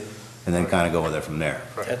need it, and then kinda go with it from there.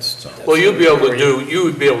 That's Well, you'd be able to do,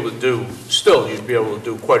 you'd be able to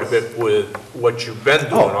do quite a bit with what you've been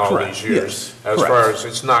doing all correct, these years. yes, As correct. far as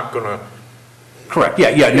it's not gonna, Correct, yeah,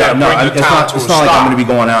 Yeah, no, bring the it's town not, to it's a not like I'm stop. gonna be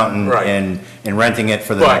going out and, Right. and renting it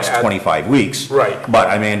for the But next at- 25 weeks. Right. But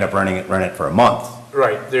I may end up rent it for a month.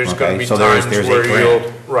 right, there's gonna Okay, be so times there's where $8,000.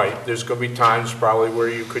 you'll, right, there's gonna be times probably where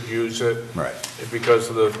you could use it. Right. Because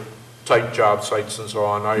of the tight job sites and so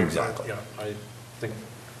on. Exactly. Yeah, I think,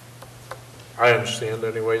 I understand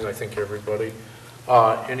anyways, I think everybody.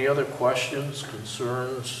 Any other questions,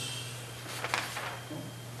 concerns?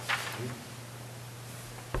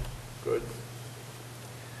 Good.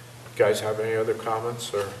 Guys have any other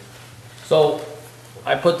comments, or? So,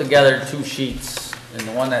 I put together 2 sheets, and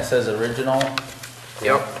the one that says original,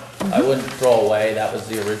 Yep. I wouldn't throw away, that was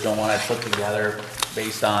the original one I put together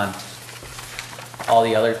based on all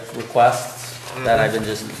the other requests that I've been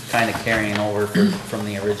just kind of carrying over from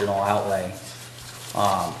the original outlay.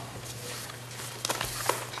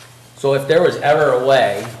 So if there was ever a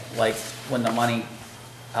way, like when the money,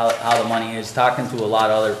 how the money is, talking to a lot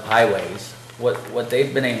of other highways, what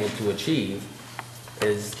they've been able to achieve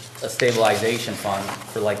is a stabilization fund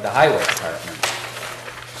for like the highway department.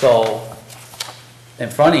 So in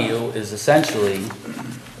front of you is essentially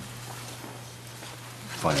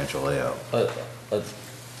Financial layout. a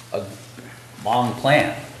long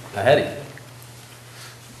plan ahead of you.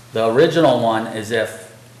 The original one is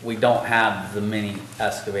if we don't have the mini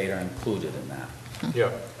excavator included in that.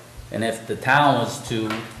 Yeah, And if the town was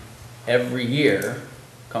to, every year,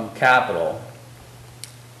 come capital,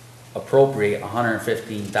 appropriate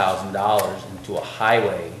 $115,000 into a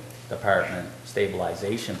highway department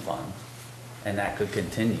stabilization fund, and that could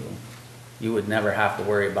continue, you would never have to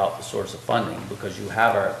worry about the source of funding because you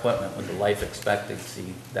have our equipment with the life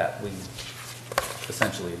expectancy that we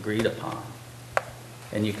essentially agreed upon.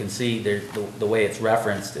 And you can see there, the way it's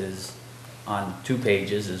referenced is on 2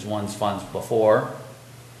 pages is one's funds before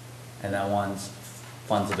and then one's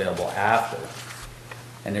funds available after.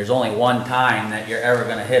 And there's only one time that you're ever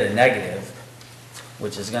gonna hit a negative,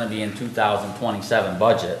 which is gonna be in 2027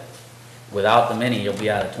 budget. Without the mini, you'll be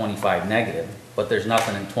at a 25 negative, but there's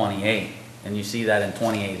nothing in 28. And you see that in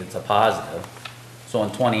 28, it's a positive. So in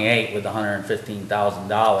 28, with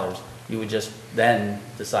 $115,000, you would just then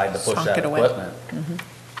decide to push Sunk that it away. equipment.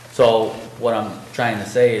 So what I'm trying to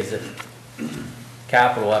say is if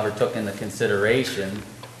capital ever took into consideration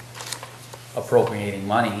appropriating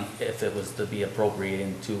money, if it was to be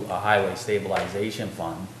appropriated to a highway stabilization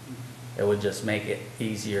fund, it would just make it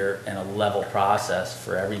easier and a level process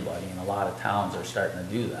for everybody, and a lot of towns are starting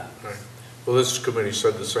to do that. Right. Well, this committee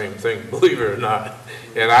said the same thing, believe it or not.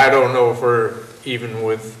 And I don't know if we're, even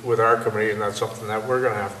with our committee, and that's something that we're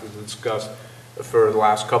gonna have to discuss. For the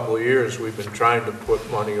last couple of years, we've been trying to put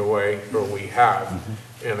money away, or we have,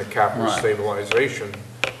 in a capital Right. stabilization.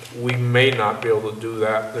 We may not be able to do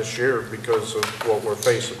that this year because of what we're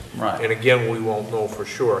facing. Right. And again, we won't know for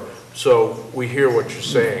sure. So we hear what you're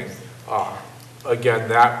saying. Again,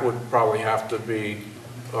 that would probably have to be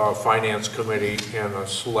a finance committee and a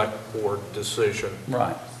select board decision.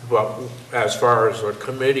 Right. But as far as a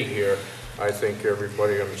committee here, I think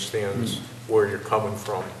everybody understands where you're coming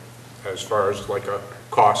from as far as like a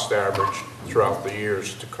cost average throughout the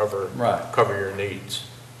years to cover your needs.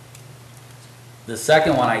 The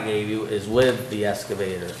second one I gave you is with the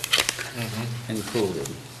excavator included.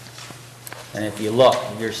 And if you look,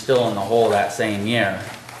 you're still in the hole that same year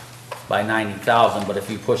by 90,000, but if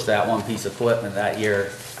you push that one piece of equipment that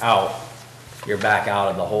year out, you're back out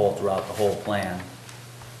of the hole throughout the whole plan.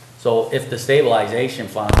 So if the stabilization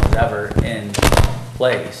fund was ever in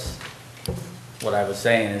place, what I was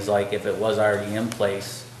saying is like if it was already in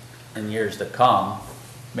place in years to come,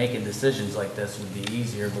 making decisions like this would be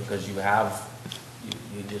easier because you have,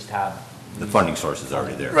 you just have. The funding source is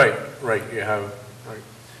already there. Right, you have, right.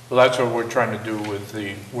 Well, that's what we're trying to do with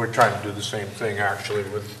we're trying to do the same thing actually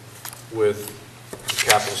with the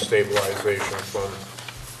capital stabilization fund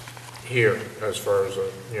here as far as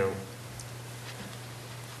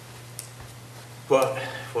but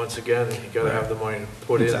once again, you gotta have the money to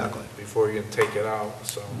put in before you can take it out,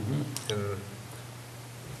 so.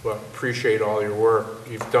 But appreciate all your work.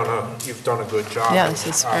 You've done a good job. Yeah, this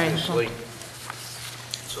is very obviously.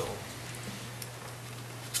 So.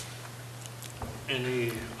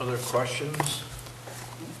 Any other questions?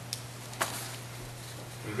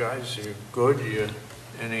 You guys, you good? Good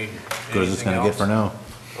as it's gonna get for now.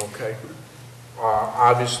 Okay.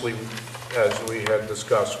 Obviously, as we had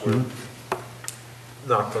discussed, we're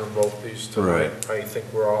not gonna vote these tonight. Right. I think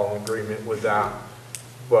we're all in agreement with that.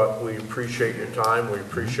 But we appreciate your time, we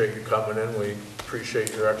appreciate you coming in, we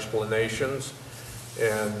appreciate your explanations,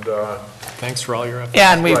 and, Thanks for all your efforts.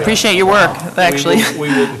 Yeah, and we appreciate your work, actually. We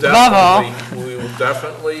will Above all.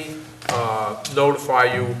 definitely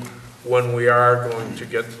notify you when we are going to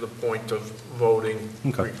get to the point of voting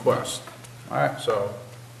request. All right. So,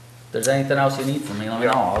 If there's anything else you need from me, let me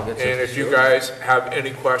know. I'll get you. and if you guys have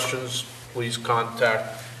any questions, please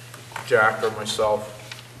contact Jack or myself,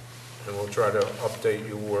 and we'll try to update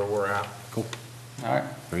you where we're at. Cool. All right.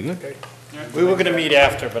 Very good. Okay? We were gonna meet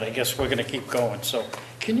after, but I guess we're gonna keep going. So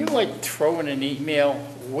can you like throw in an email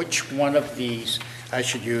which one of these I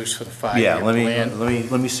should use for the 5-year Yeah, plan?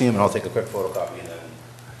 let me see him and I'll take a quick photocopy and then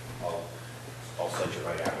I'll send you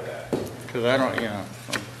right after that. Because I don't,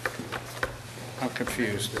 I'm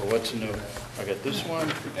confused. What's new? I got this one,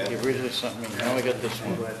 get rid of something, now I got this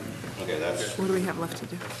one. Okay, that's What do we have left to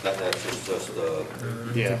do? that's just the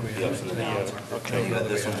Yeah. ups and the downs. Okay. You got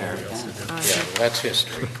this one there. Yeah, that's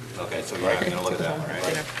history. Okay, so you're gonna look at that one, right?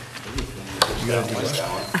 Dinner. You gotta do that.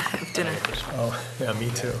 I have dinner. Oh, yeah, me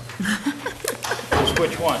too. Just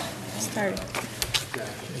which one? Started.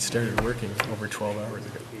 I started working over 12 hours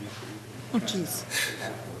ago. Oh, jeez.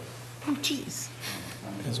 Oh, jeez.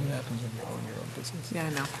 That's what happens when you own your own business. Yeah, I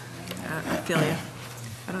know. I feel you.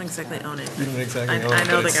 I don't exactly own it. You don't exactly own I it,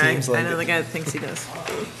 know but the it guy. seems like I know it. the guy that thinks he does.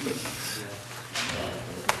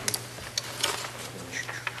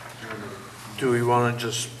 Do we want to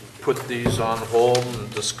just put these on hold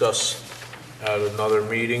and discuss at another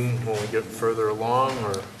meeting when we get further along,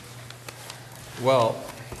 or? Well,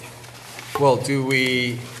 do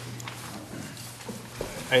we,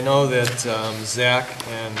 I know that Zach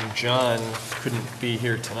and John couldn't be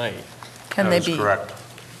here tonight, Can they That be, is correct.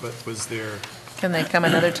 but was there, can they come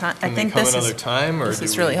another time? I can they think come this another is, time, or this do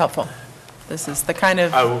is we- really helpful. This is the kind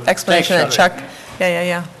of Oh, explanation that thanks, Chuck,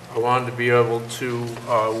 yeah. I wanted to be able to,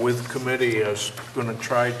 with committee, I was going to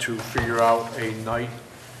try to figure out a night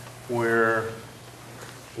where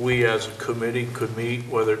we as a committee could meet,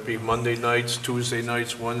 whether it be Monday nights, Tuesday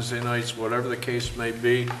nights, Wednesday nights, whatever the case may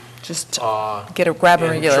be. Just grab grab a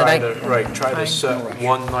regular night. Try to Fine. set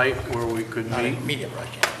one night where we could Not meet. immediate rush.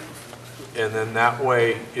 And then that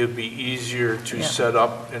way, it'd be easier to Yeah. set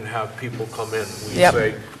up and have people come in. We Yep.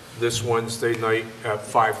 say, this Wednesday night at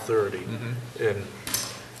 5:30.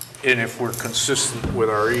 And if we're consistent with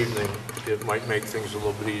our evening, it might make things a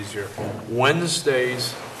little bit easier.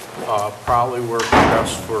 Wednesdays probably work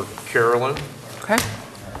best for Carolyn, Okay,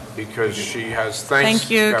 because she has, thanks.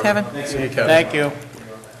 thank you, Kevin. Thank you.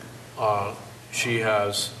 She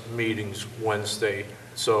has meetings Wednesday,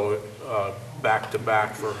 so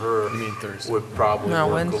back-to-back for her You mean Thursday? would probably No,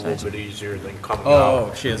 work a Wednesdays. little bit easier than coming out.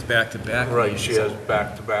 Oh, she has back-to-back. Right, she has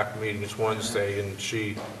back-to-back meetings Wednesday, and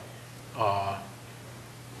she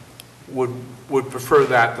would prefer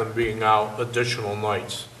that than being out additional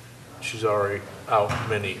nights. She's already out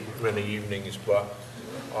many evenings, but,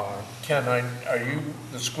 Ken, are you,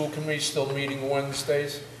 the school committee still meeting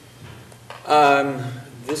Wednesdays?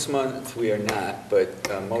 This month, we are not, but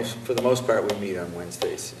for the most part, we meet on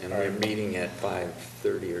Wednesdays, and we're meeting at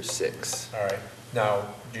 5:30 or 6, All right, now,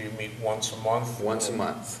 do you meet once a month? once a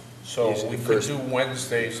month. So Usually we could first- do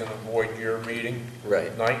Wednesdays and avoid your meeting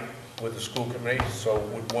Right. night with the school committee, so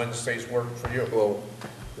would Wednesdays work for you? Well,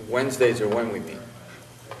 Wednesdays are when we meet.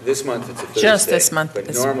 This month, it's a Thursday. Just this month But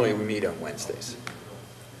is- normally, we meet on Wednesdays.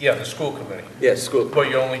 Yeah, the school committee, Yes, school, but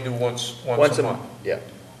you only do once once a month. Yeah.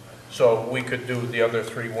 So we could do the other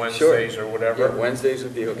 3 Wednesdays or Yeah, whatever? Wednesdays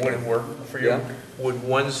would be Would okay. it work for you? Yeah. Would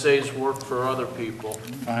Wednesdays work for other people?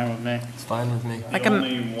 Fine with me. It's fine with me. I The can-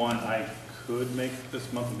 only one I could make this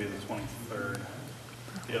month would be the 23rd.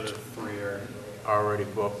 The other 3 are, Already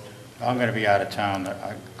booked. I'm going to be out of town.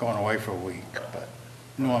 I'm going away for a week, but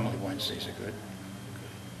normally Wednesdays are good.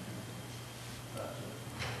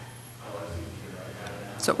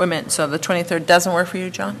 So, wait a minute, so the 23rd doesn't work for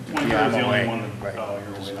you, John? 23rd Yeah, is I'm the away. only one that, Right. oh,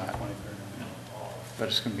 you're It's away the not. 23rd. But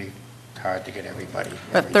it's going to be hard to get everybody.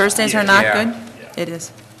 But every Thursdays time. are not Yeah. good? It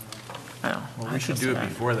is. Oh. Well, we should do it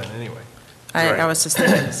before then, anyway. I Right. was just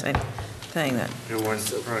thinking the same thing, that, It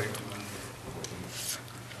went, right.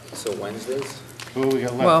 So Wednesdays? Who we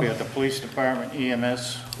got Well- left? We have the police department,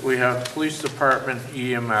 EMS. We have police department,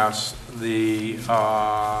 EMS, the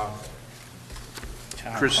town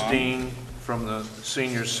Christine from the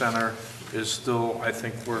senior center is still, I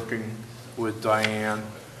think, working with Diane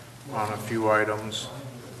on a few items.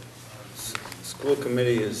 School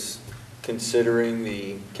committee is considering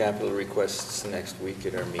the capital requests next week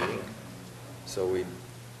at our meeting. So we,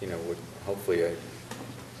 would hopefully,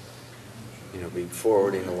 be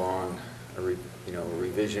forwarding along a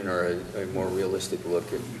revision or a more realistic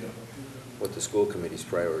look at what the school committee's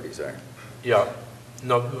priorities are. Yeah,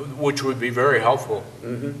 no, which would be very helpful.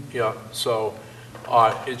 Mm-hmm. Yeah, so,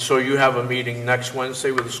 so you have a meeting next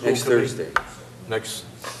Wednesday with the school Next committee? Thursday. Next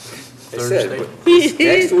I said, Thursday? but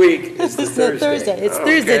next week is the It's not Thursday. It's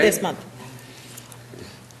Thursday Okay. this month.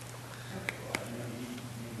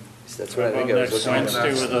 That's what I think I was Next looking at. Wednesday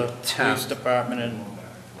with the 10th. police department and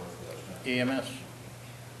EMS.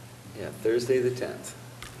 Yeah, Thursday the 10th.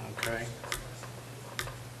 Okay.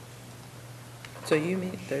 So you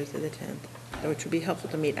meet Thursday the 10th, which would be helpful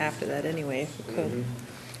to meet after that anyway, if we could. Mhm.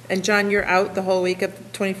 And John, you're out the whole week of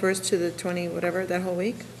 21st to the 20, whatever, that whole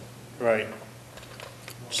week? Right.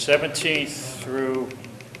 17th through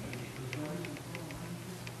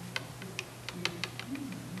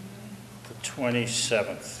the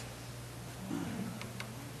 27th.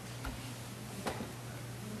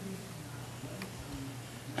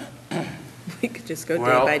 We could just go day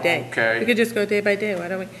Well, by day. okay. We could just go day by day, why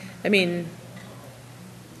don't we? I mean,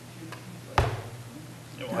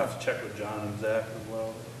 We'll have to check with John and Zach as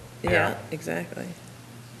well. yeah, Yeah. exactly.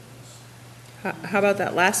 How about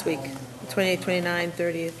that last week, 28th, 29th,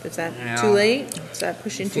 30th? Is that Yeah. too late? Is that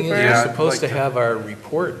pushing too far? We're Yeah, supposed to like to- have our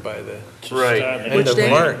report by the Right. end Which of day?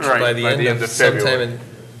 March, Right, by the end of February. sometime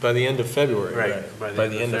by the end of February. Right, By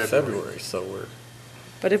the end of February, so we're.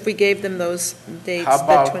 But if we gave them those dates, How the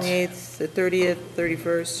about- 28th, the 30th,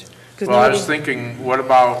 31st? 'cause Well, I was nobody- thinking, what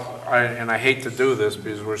about, and I hate to do this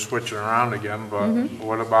because we're switching around again, but Mm-hmm.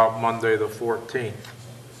 what about Monday, the 14th?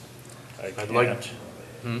 I I'd like- can't.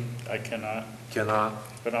 I cannot, Cannot?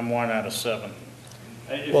 but I'm 1 out of 7.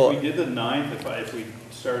 If Well- we did the 9th, if we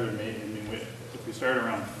started if we started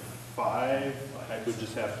around 5, I would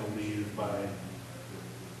just have to leave by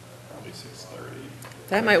probably 6:30.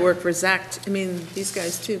 That might work for Zach. I mean, these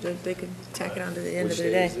guys too, they could tack it on to the end Which of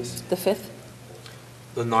the day day. is this? The 5th?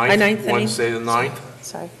 The By 9th, I 9th, mean. Wednesday the 9th?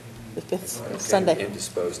 Sorry, the 5th, I'm Sunday.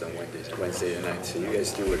 indisposed on Wednesday the 9th, so you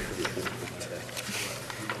guys do whatever you want.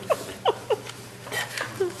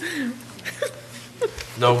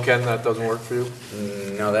 No, Ken, that doesn't work for you?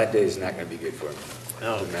 No, that day is not going to be good for me.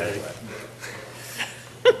 No matter what.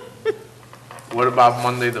 What about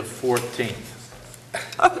Monday the 14th?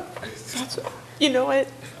 You know what?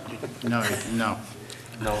 No,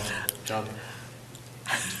 No, John?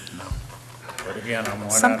 but again, I'm one out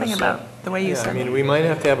of Something seven. about the way you Yeah, I said mean, it. we might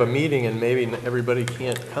have to have a meeting and maybe everybody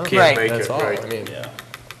can't come. Can't Right. make That's it, all. right. I mean,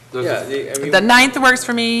 Does Yeah, it- I mean, The 9th works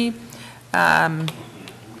for me.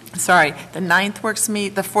 Sorry, the 9th works for me.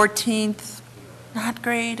 The 14th, not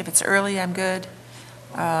great. If it's early, I'm good.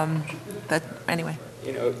 But anyway,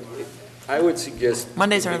 you know, I would suggest.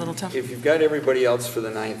 Mondays are a little tough. If you've got everybody else for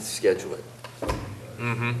the 9th, schedule it.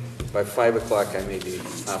 Mm-hmm. By 5 o'clock, I may be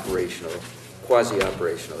operational,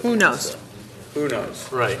 quasi-operational. Who knows? So, who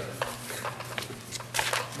knows? Right.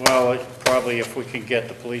 Well, probably if we can get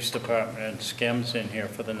the police department and Skims in here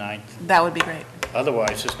for the 9th. that would be great.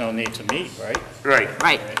 Otherwise, there's no need to meet, right? Right.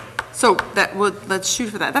 Right. So that would, let's shoot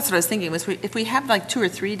for that. That's what I was thinking, was if we have like 2 or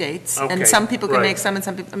 3 dates, Okay, and some people can right. make some and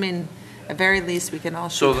some people, I mean, at very least, we can all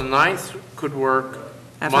So shoot. the 9th could work,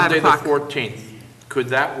 At 5 Monday the o'clock. 14th. Could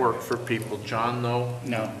that work for people? John, no?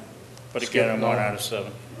 No. But Skip, again, I'm no. 1 out of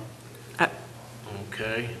 7.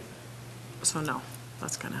 Okay. So no,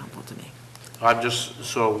 that's kind of helpful to me. I'm just,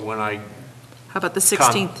 so when I, How about the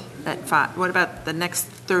 16th at 5? What about the next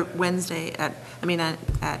Wednesday at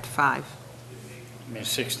 5? I mean,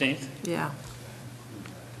 16th? Yeah.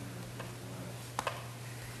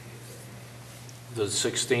 does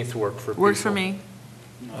 16th work for people? Works for me.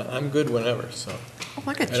 I'm good whenever, so. Oh,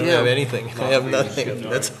 look I at don't have you. anything. I have nothing.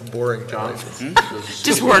 That's boring. John?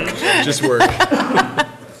 Just work. Just work.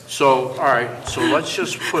 So, all right, so let's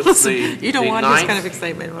just put Listen, the you don't the want this 9th kind of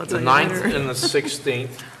excitement, I'll The tell you 9th later. and the 16th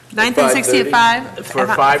 9th and 16th at 5? for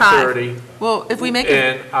At 5:30. Well, if we make it,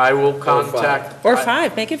 And I will contact. or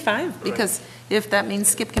 5, make it 5, because if that means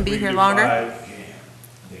Skip can be We here do longer.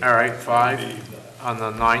 5. All right, 5 on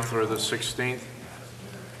the 9th or the 16th.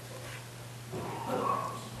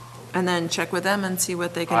 And then check with them and see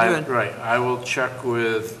what they can do. Right, I will check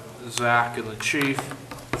with Zach and the chief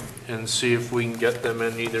and see if we can get them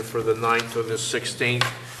in either for the 9th or the 16th.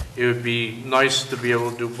 It would be nice to be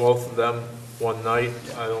able to do both of them one night.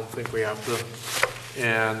 I don't think we have to.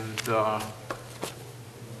 And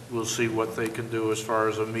we'll see what they can do as far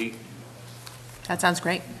as a meet. That sounds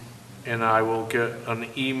great. And I will get an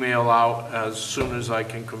email out as soon as I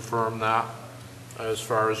can confirm that, as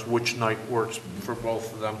far as which night works for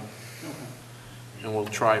both of them. And we'll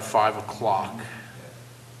try 5 o'clock.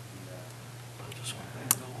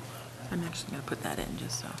 I'm actually going to put that in,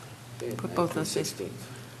 just so. Okay, Put both 9th and those days. 16th.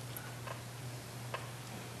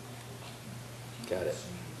 Got it.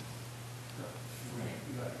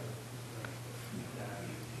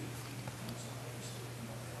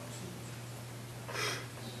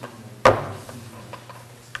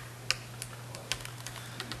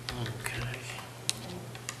 Okay.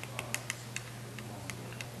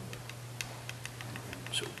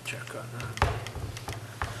 So check on that.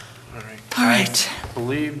 All right. All right. I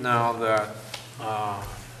believe now that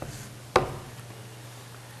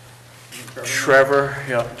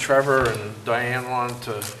Trevor and Diane want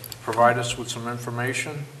to provide us with some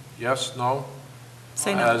information? Yes, no?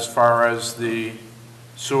 Say no. As far as the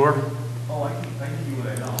sewer?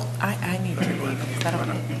 I need to leave. Is that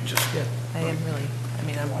okay? I am really,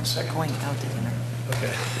 I'm going out to dinner.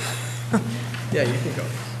 Okay. Yeah, you can go.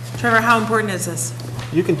 Trevor, how important is this?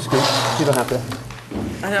 You can scoot, you don't have to.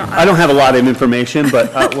 I I don't have a lot of information,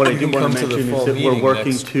 but what I You do can want to come to the mention is full that we're meeting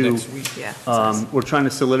working next to, week. Yeah. we're trying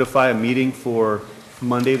to solidify a meeting for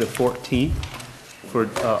Monday, the 14th, for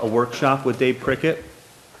a workshop with Dave Prickett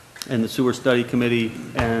and the Sewer Study Committee,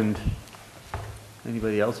 and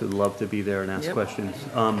anybody else who'd love to be there and ask Yep. questions.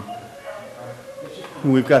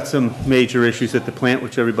 We've got some major issues at the plant,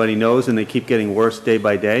 which everybody knows, and they keep getting worse day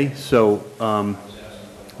by day. So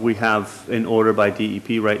we have an order by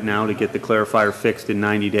DEP right now to get the clarifier fixed in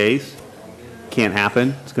 90 days. Can't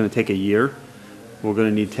happen. It's going to take a year. We're going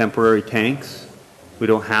to need temporary tanks. We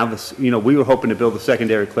don't have, we were hoping to build a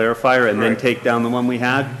secondary clarifier and then Right. take down the one we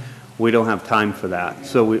had. We don't have time for that.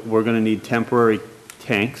 So we're going to need temporary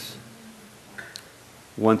tanks.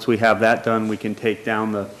 Once we have that done, we can take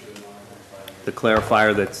down the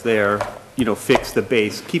clarifier that's there, fix the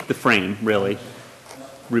base, keep the frame, really,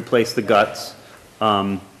 replace the guts,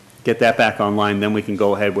 get that back online, then we can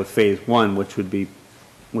go ahead with phase one, which would be,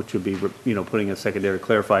 putting a secondary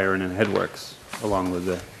clarifier in a headworks along with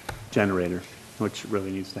the generator, which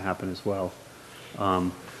really needs to happen as well.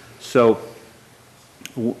 So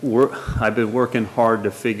I've been working hard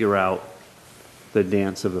to figure out the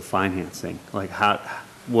dance of the financing, like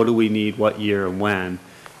what do we need, what year and when,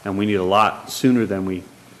 and we need a lot sooner than we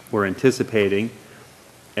were anticipating,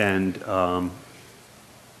 and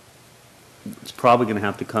it's probably going to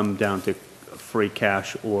have to come down to free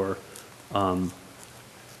cash or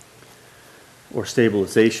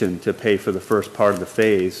stabilization to pay for the first part of the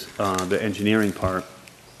phase, the engineering part,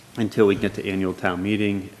 until we get to annual town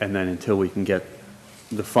meeting, and then until we can get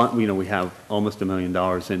the fund. We have almost $1 million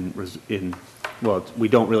in well, we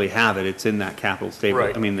don't really have it. It's in that capital stable.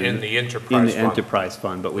 Right, I mean, in the enterprise in the fund. enterprise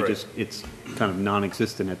fund, but Right. it's kind of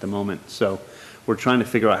non-existent at the moment. So we're trying to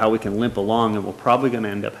figure out how we can limp along, and we're probably going to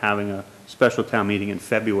end up having a special town meeting in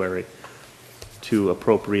February to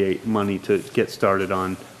appropriate money to get started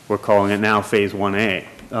on, we're calling it now Phase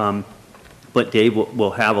 1A. But Dave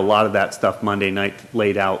will have a lot of that stuff Monday night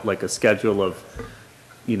laid out, like a schedule of,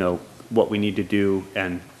 what we need to do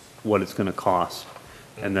and what it's going to cost.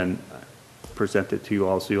 And then present it to you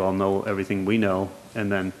all so you all know everything we know,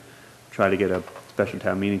 and then try to get a special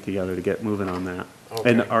town meeting together to get moving on that.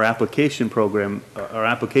 Okay. And our application program, our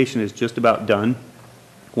application is just about done.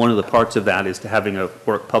 One of the parts of that is to having a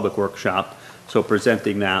public workshop. So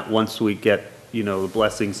presenting that, once we get, the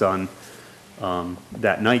blessings on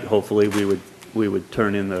that night, hopefully, we would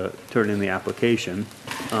turn in the application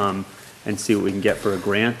and see what we can get for a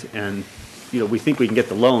grant. And, we think we can get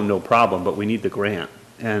the loan, no problem, but we need the grant.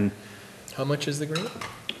 And How much is the grant?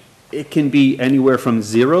 it can be anywhere from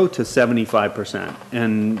 0 to 75%.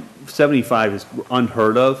 And 75 is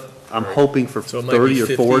unheard of. I'm hoping for So it might be 30 or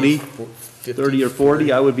 50, 40. 50, 30 or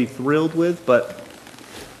 40, I would be thrilled with, but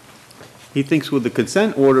he thinks with the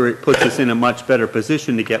consent order, it puts us in a much better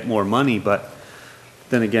position to get more money, but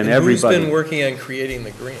then again, And who's everybody. been working on creating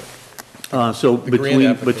the grant? So the grant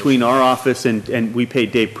application? between our office and we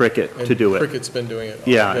paid Dave Prickett to And do it. Prickett's been doing it.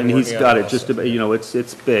 Yeah, been and he's working got on it just about,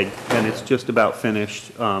 it's big, and it's just about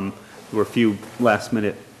finished. There were a few last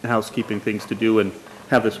minute housekeeping things to do and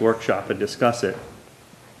have this workshop and discuss it.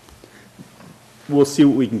 We'll see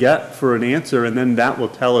what we can get for an answer, and then that will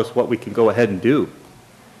tell us what we can go ahead and do.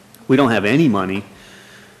 We don't have any money.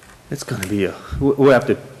 It's gonna be we'll have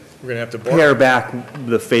to We're gonna have to pare borrow. back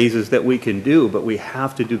the phases that we can do, but we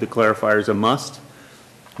have to do the clarifiers a must.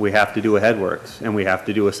 We have to do a headworks, and we have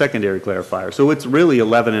to do a secondary clarifier. So it's really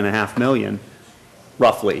 11.5 million,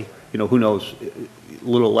 roughly. Who knows, a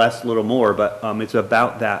little less, a little more, but it's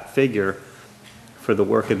about that figure for the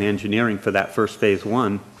work and the engineering for that first Phase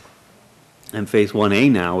 1. And Phase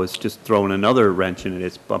 1A now is just throwing another wrench in it.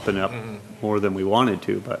 It's bumping up more than we wanted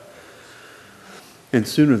to, and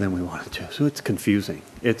sooner than we wanted to. So it's confusing.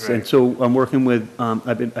 And so I'm working with,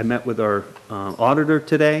 I met with our auditor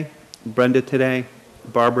today, Brenda today,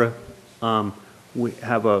 Barbara. We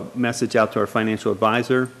have a message out to our financial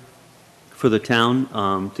advisor for the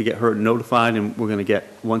town to get her notified, and we're going to get,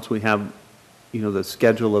 once we have, the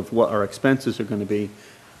schedule of what our expenses are going to be,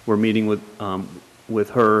 we're meeting with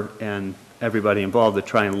her and everybody involved to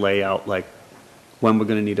try and lay out, like, when we're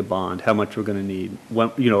going to need a bond, how much we're going to need, when,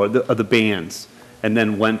 the bands. And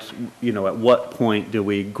then once, at what point do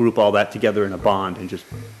we group all that together in a bond and just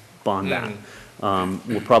bond that?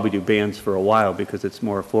 We'll probably do bands for a while because it's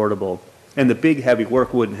more affordable. And the big heavy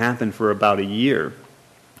work wouldn't happen for about a year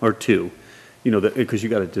or two, because you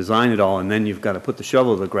got to design it all, and then you've got to put the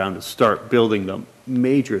shovel to the ground to start building the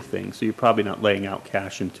major things. So you're probably not laying out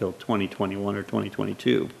cash until 2021 or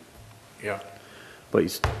 2022. Yeah.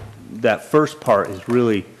 But that first part is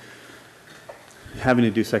really, having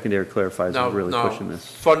to do secondary clarifiers is really pushing this.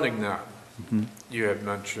 Funding that, you had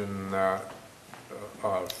mentioned that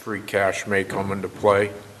free cash may come into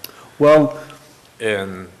play Well,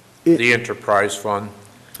 in the enterprise fund.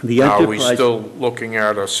 the Are we enterprise, still looking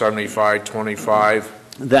at a 75-25?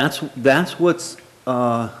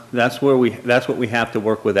 that's what we have to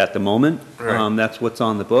work with at the moment. Right. That's what's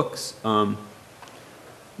on the books.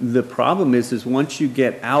 The problem is once you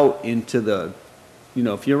get out into the,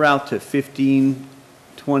 if you're out to $15,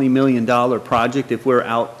 $20 million project, if we're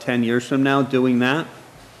out 10 years from now doing that,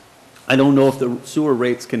 I don't know if the sewer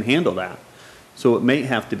rates can handle that. So it may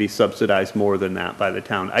have to be subsidized more than that by the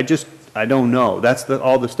town. I don't know. That's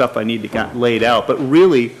all the stuff I need to get laid out. But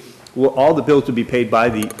really, all the bills will be paid by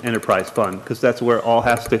the enterprise fund, because that's where all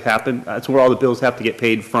has to happen. That's where all the bills have to get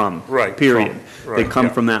paid from. Right, Period. from, They right, come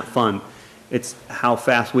yeah. from that fund. It's how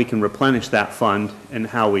fast we can replenish that fund and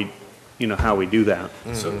how we do that.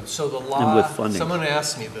 So the And law, with funding. someone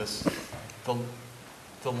asked me this,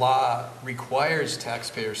 the law requires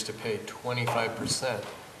taxpayers to pay 25%,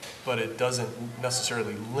 but it doesn't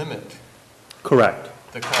necessarily limit. Correct.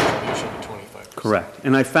 the contribution to 25%. Correct.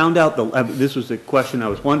 And I found out, this was a question I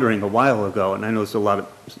was wondering a while ago, and I know it's a lot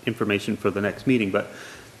of information for the next meeting, but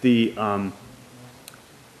because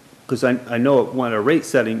I know at one, a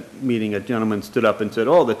rate-setting meeting, a gentleman stood up and said,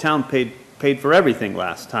 oh, the town paid for everything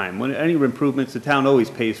last time. When any improvements, the town always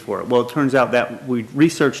pays for it. Well, it turns out that we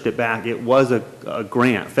researched it back. It was a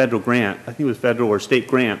grant, federal grant, I think it was federal or state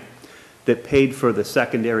grant, that paid for the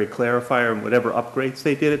secondary clarifier and whatever upgrades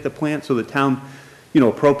they did at the plant. So the town,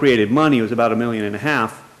 appropriated money. It was about $1.5 million,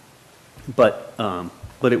 but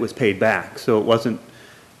it was paid back. So it wasn't,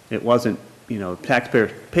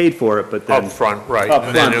 taxpayers paid for it, but then. Upfront, right. Upfront,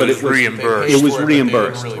 And then but it was reimbursed. It was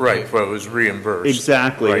reimbursed. Right, but it was reimbursed.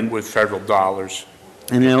 Exactly. Right, with federal dollars.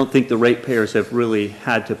 And I don't think the ratepayers have really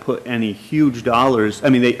had to put any huge dollars. I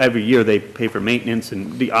mean, every year they pay for maintenance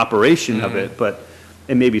and the operation of it,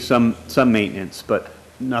 and maybe some maintenance, but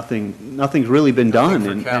nothing's really been done.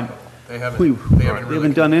 Nothing for capital. They haven't They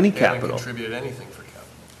haven't done any They haven't capital. contributed anything for capital.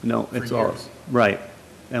 No, for it's all, years. right,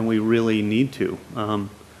 and we really need to. And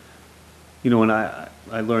I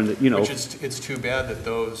learned that, Which it's too bad that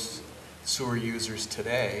those sewer users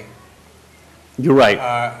today you're right,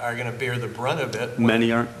 are going to bear the brunt of it. when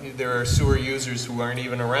Many aren't. There are sewer users who aren't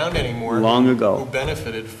even around anymore. Long ago. Who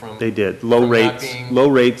benefited from. They did, low from not rates, being- low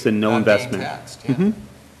rates and no not being investment. taxed, yeah. Mhm.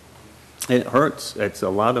 It hurts, it's a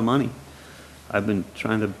lot of money. I've been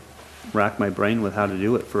trying to rack my brain with how to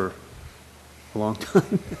do it for a long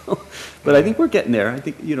time now. But I think we're getting there. I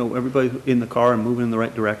think, everybody's in the car and moving in the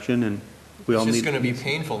right direction, and we all It's need. just going to be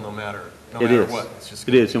painful no matter It is. what. It's just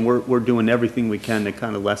It gonna is, and we're doing everything we can to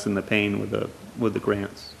kind of lessen the pain with the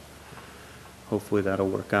grants. Hopefully that'll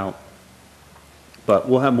work out. But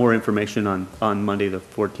we'll have more information on Monday, the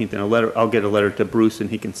 14th, and I'll get a letter to Bruce, and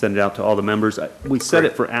he can send it out to all the members. We set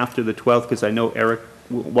it for after the 12th, because I know Eric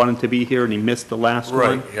wanted to be here, and he missed the last one.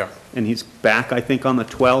 Right, yeah. And he's back, I think, on the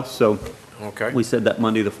 12th, so Okay. we said that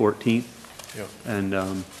Monday, the 14th. Yeah.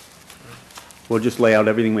 And we'll just lay out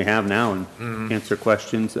everything we have now and answer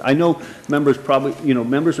questions. I know members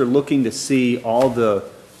members are looking to see all the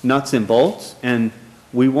nuts and bolts, and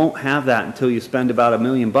we won't have that until you spend about $1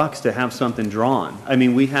 million to have something drawn. I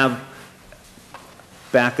mean, we have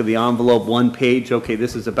back of the envelope, one page, okay,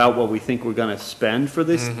 this is about what we think we're gonna spend for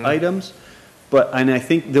these items. And I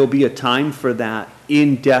think there'll be a time for that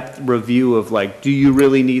in-depth review of like, do you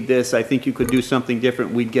really need this? I think you could do something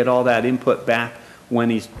different. We'd get all that input back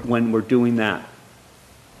when we're doing that.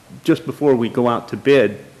 Just before we go out to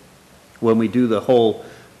bid, when we do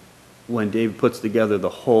when Dave puts together the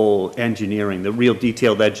whole engineering, the real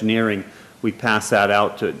detailed engineering, we pass that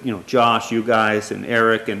out to, Josh, you guys, and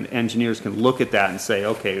Eric, and engineers can look at that and say,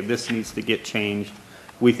 okay, this needs to get changed.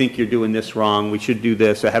 We think you're doing this wrong. We should do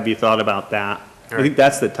this. Have you thought about that? Right. I think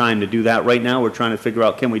that's the time to do that. Right now, we're trying to figure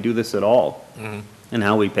out, can we do this at all? And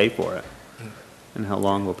how we pay for it, and how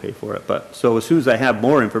long we'll pay for it. So as soon as I have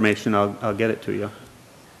more information, I'll get it to you.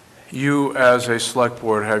 You, as a select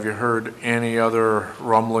board, have you heard any other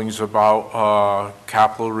rumblings about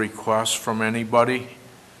capital requests from anybody?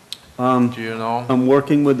 Do you know? I'm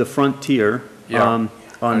working with the Frontier Yeah, on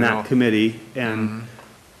I know. that committee, and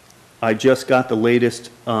I just got the latest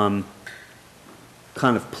kind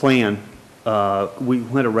of plan. We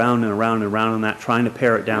went around and around and around on that, trying to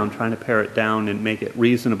pare it down and make it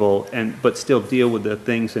reasonable, but still deal with the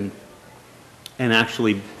things and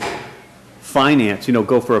actually finance,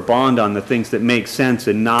 go for a bond on the things that make sense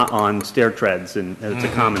and not on stair treads, and it's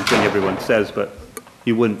a common thing everyone says, but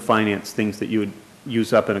you wouldn't finance things that you would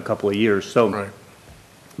use up in a couple of years. So Right.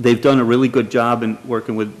 they've done a really good job in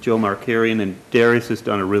working with Joe Markarian, and Darius has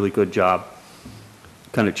done a really good job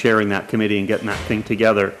kind of chairing that committee and getting that thing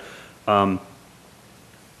together.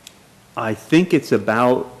 I think it's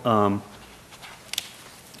about,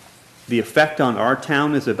 the effect on our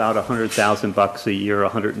town is about $100,000 a year,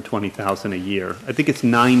 $120,000 a year. I think it's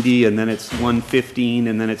 90, and then it's 115,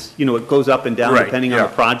 and then it's, it goes up and down Right, depending on yeah.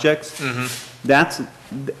 the projects. That's,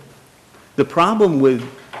 the problem with,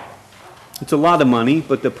 it's a lot of money,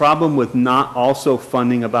 but the problem with not also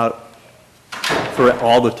funding for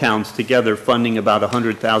all the towns together, funding about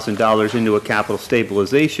 $100,000 into a capital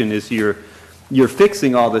stabilization is you're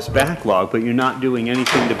fixing all this backlog, but you're not doing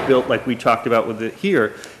anything to build, like we talked about with it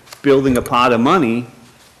here, building a pot of money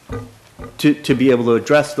to be able to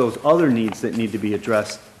address those other needs that need to be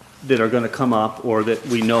addressed that are going to come up or that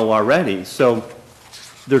we know already. So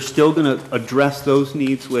they're still going to address those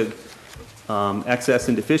needs with excess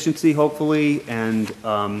and deficiency, hopefully, and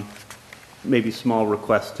maybe small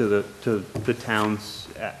requests to the towns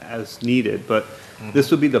as needed. But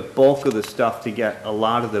this will be the bulk of the stuff to get a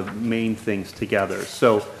lot of the main things together.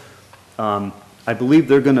 So I believe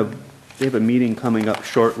they're going to they have a meeting coming up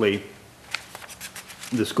shortly,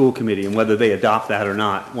 the school committee, and whether they adopt that or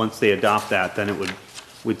not. Once they adopt that, then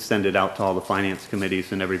we'd send it out to all the finance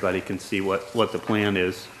committees and everybody can see what the plan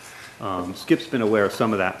is. Skip's been aware of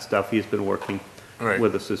some of that stuff. He's been working Right.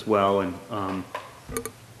 with us as well, and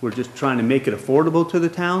we're just trying to make it affordable to the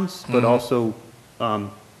towns, but also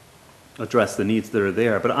address the needs that are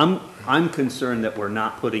there. But I'm concerned that we're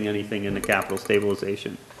not putting anything into capital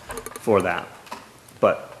stabilization for that.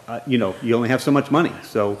 But, you know, you only have so much money,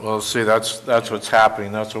 so. Well, see, that's what's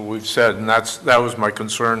happening, that's what we've said, and that was my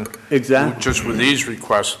concern. Exactly. Just with these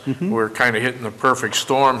requests, we're kind of hitting the perfect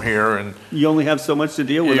storm here, and You only have so much to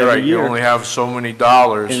deal with you're every right, you year. only have so many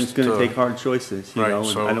dollars. And it's gonna to- take hard choices, you Right, know, and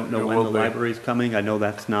so I don't know it when the will be. library's coming. I know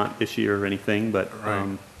that's not this year or anything, but,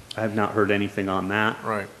 Right. I have not heard anything on that.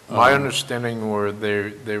 Right. My understanding were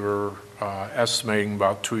they were estimating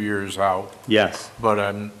about 2 years out, Yes. but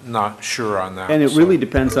I'm not sure on that. And it so- really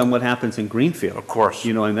depends on what happens in Greenfield. Of course.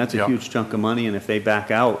 You know, and that's a Yeah. huge chunk of money, and if they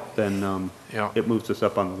back out, then, Yeah. it moves us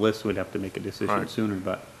up on the list. We'd have to make a decision Right. sooner,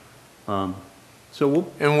 but, so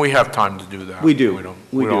we'll, And we have time to do that. We do.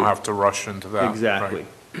 We We don't do. have to rush into that. exactly.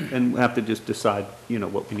 Right. And we'll have to just decide, you know,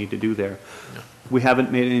 what we need to do there. We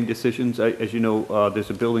haven't made any decisions. As you know, there's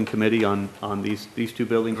a building committee on these two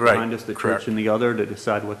buildings Right, behind us, the church correct. and the other, to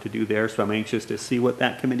decide what to do there. So I'm anxious to see what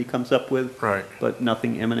that committee comes up with. Right. But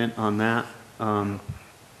nothing imminent on that.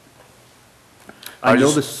 I I know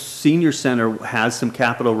just- the senior center has some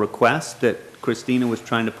capital requests that Christina was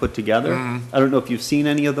trying to put together. I don't know if you've seen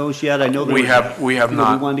any of those yet. I know there We was- have you know,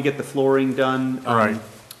 not. We wanted to get the flooring done. Right.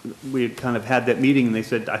 We had kind of had that meeting, and they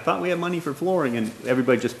said, I thought we had money for flooring, and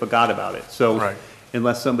everybody just forgot about it. So Right.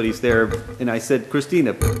 unless somebody's there, and I said,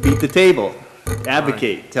 Christina, beat the table,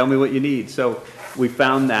 advocate, tell me what you need. So we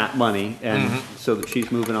found that money, and so that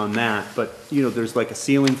she's moving on that. But, you know, there's like a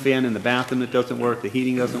ceiling fan in the bathroom that doesn't work, the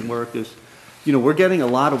heating doesn't work. There's, you know, we're getting a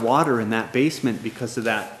lot of water in that basement because of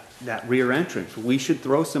that rear entrance. We should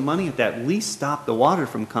throw some money at that, at least stop the water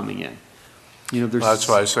from coming in. You know, there's. That's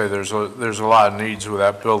why I say there's a lot of needs with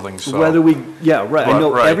that building, so. Whether we, yeah, right, I But,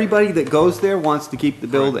 know right. everybody that goes there wants to keep the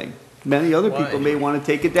building. Many other people Why? may want to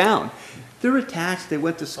take it down. They're attached, they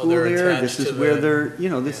went to school they're there, attached this is to where the- their, you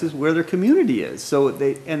know, this is where their community is. So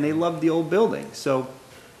they love the old building, so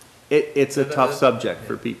it's a tough subject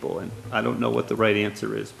for people, and I don't know what the right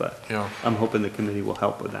answer is, but Yeah. I'm hoping the committee will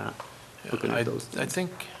help with that, looking I at those I things.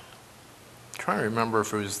 think, trying to remember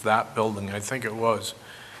if it was that building, I think it was.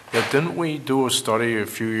 Yeah, didn't we do a study a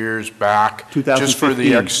few years back? Just for the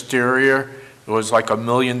 2015. exterior, it was like $1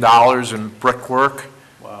 million in brickwork?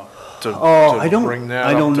 Wow. To Oh, bring that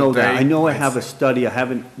I up don't to know that. I date? know I have a study, I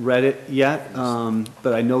haven't read it yet,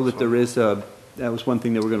 but I know that there is that was one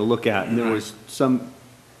thing that we're gonna look at, and there was some,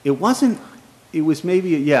 it was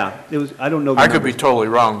maybe, yeah, it was, I don't know. the I could be numbers. totally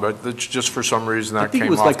wrong, but it's just for some reason I that think came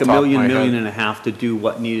it was off like the a top of million, my million head. and a half to do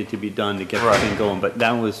what needed to be done to get the Right. thing going, but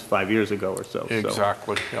that was 5 years ago or so.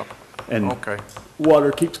 Exactly, yep. And Okay,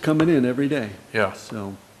 water keeps coming in every day, yeah.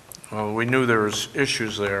 so. Well, we knew there was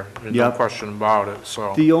issues there, there's no Yep. question about it,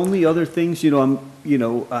 so. The only other things,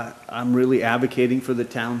 I'm really advocating for the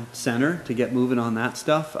town center to get moving on that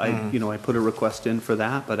stuff. I put a request in for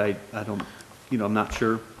that, but I don't, I'm not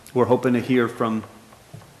sure. We're hoping to hear from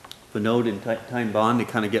Vinod and Time Bond to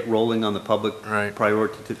kind of get rolling on the public Right.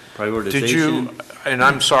 prioritization. Did you, and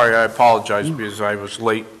I'm sorry, I apologize because I was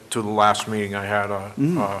late to the last meeting, I had a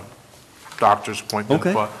doctor's appointment.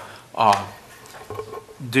 Okay. But,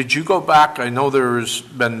 did you go back, I know there's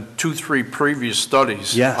been 2, 3 previous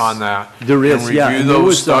studies Yes. on that. There is, yeah, And and review there those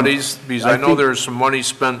was some- studies, because I I know think- there was some money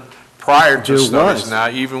spent prior to There studies was. and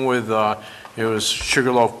that, even with, it was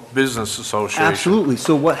Sugarloaf Business Association. Absolutely.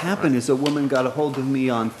 So what happened is a woman got a hold of me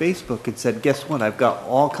on Facebook and said, guess what? I've got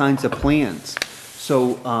all kinds of plans.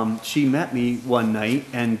 So she met me one night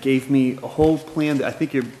and gave me a whole plan. That I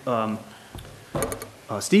think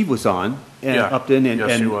Steve was on, and Yeah. Upton,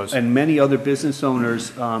 Yes, he was. and many other business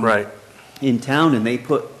owners Right. in town, and they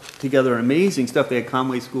put together amazing stuff. They had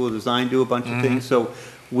Conway School of Design do a bunch Mm-hmm. of things. So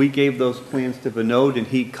we gave those plans to Vinod, and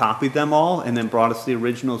he copied them all, and then brought us the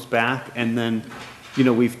originals back. And then,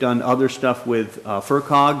 we've done other stuff with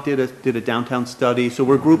FERCog did a downtown study. So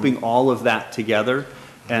we're grouping all of that together.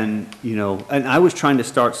 And, and I was trying to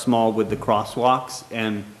start small with the crosswalks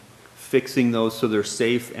and fixing those so they're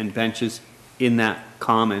safe and benches in that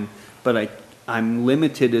common. But I'm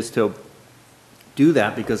limited as to do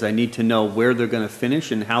that because I need to know where they're going to finish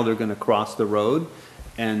and how they're going to cross the road.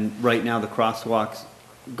 And right now, the crosswalks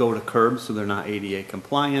go to curbs, so they're not ADA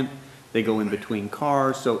compliant. They go in between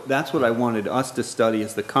cars. So that's what I wanted us to study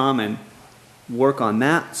is the common, work on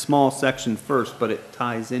that small section first, but it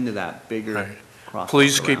ties into that bigger Right. process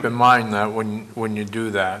Please keep around in it. mind that when you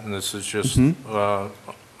do that, and this is just a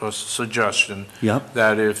suggestion. Yep.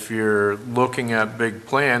 That if you're looking at big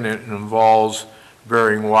plan, it involves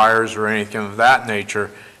burying wires or anything of that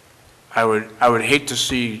nature, I would hate to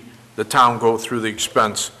see the town go through the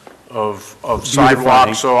expense of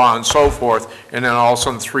sidewalks, so on and so forth, and then all of a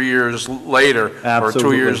sudden, 3 years later, or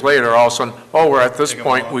 2 years Absolutely. later, all of a sudden, oh, we're at this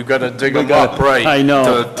point, we've got to dig them up, right? I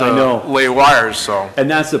know, to I know. lay wires, so. And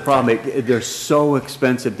that's the problem, they're so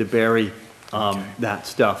expensive to bury that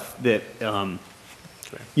stuff that,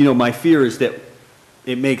 you know, my fear is that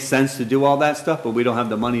it makes sense to do all that stuff, but we don't have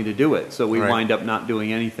the money to do it, so we Right. wind up not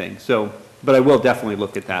doing anything. So, but I will definitely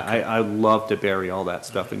look at that. I'd love to bury all that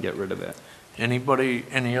stuff and get rid of it. Anybody,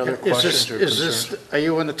 any other Is questions or this, concerns? are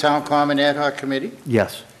you on the Town Common Ad Hoc Committee?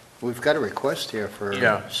 Yes. We've got a request here for.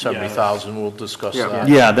 Yeah, 70,000, we'll discuss Yeah. that.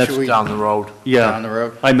 Yeah, that's, Should we- Down the road. Down yeah. the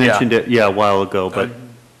road? I mentioned it, yeah, a while ago, but,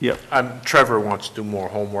 yep. Trevor wants to do more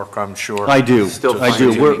homework, I'm sure. I do, Still I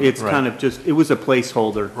do. fine-tuning. It's Right. kind of just, it was a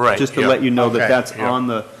placeholder. Right, Just to yeah. let you know that Okay, that's yeah. on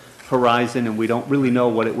the horizon, and we don't really know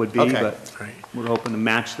what it would be, Okay. but Right. we're hoping to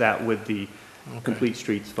match that with the Complete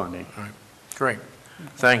Streets funding. Great.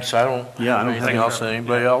 Thanks, I don't Yeah, I have don't have anything any- else.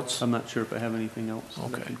 Anybody else? I'm not sure if I have anything else that I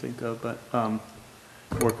Okay. can think of, but,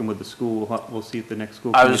 working with the school, we'll see at the next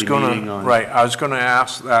school I was committee meeting gonna, on. right, I was gonna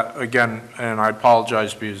ask that again, and I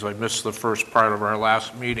apologize because I missed the first part of our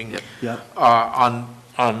last meeting. Yep.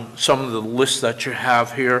 On some of the lists that you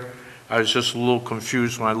have here, I was just a little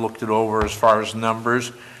confused when I looked it over as far as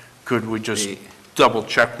numbers. Could we just The- double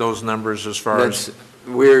check those numbers as far as?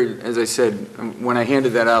 That's, as I said, when I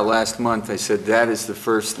handed that out last month, I said that is the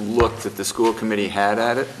first look that the school committee had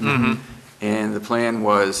at it. And the plan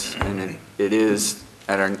was, and it is,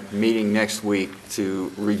 at our meeting next week,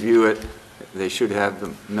 to review it. They should have the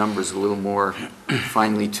numbers a little more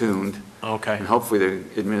finely tuned. Okay, And hopefully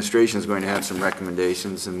the administration is going to have some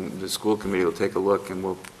recommendations, and the school committee will take a look, and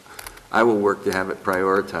I will work to have it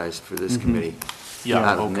prioritized for this committee yeah,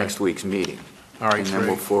 out of okay. next week's meeting. All right, And then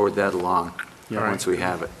we'll great. forward that along Yeah. once we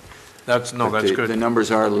have it. That's But that's the- good. The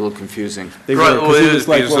numbers are a little confusing. They Right, were, well, 'cause it it is, was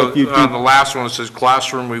like, because well, if you on the do, last one, it says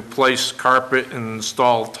classroom replace carpet and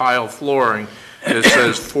install tile flooring. It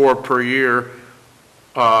says 4 per year,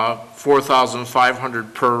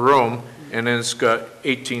 4,500 per room, and then it's got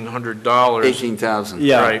 $1,800. 18,000.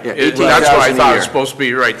 Yeah. Right, Yeah, that's 18,000 what I a thought it year. was supposed to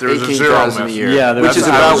be, right, there was a zero 18,000 a miss. year. Yeah, there Which was is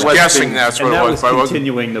about about I was what's guessing been- that's what and it that was. was but I wasn't-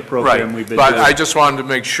 continuing the program Right, we've been but doing. I just wanted to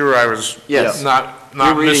make sure I was Yes. not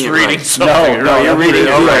You're reading it misreading right. something. No, right? you're reading it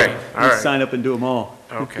Okay, right. all You right, sign up and do them all.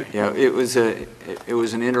 okay. Yeah, it was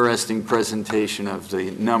an interesting presentation of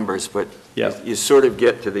the numbers, but Yeah. you sort of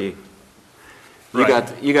get to the, Right.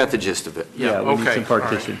 you got the gist of it. Yeah, we need Okay, some all right.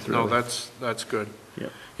 partitions, No, really. that's good.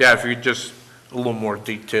 Yep. Yeah, if you could just, a little more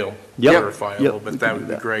detail, Yep. clarify a Yep, little we bit, can that do would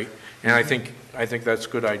be that. great. And I think that's a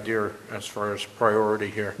good idea as far as priority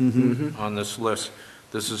here Mm-hmm. on this list.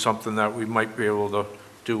 This is something that we might be able to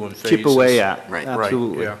do in phases. Chip away at, Right. Right,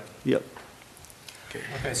 absolutely. yeah. Yep.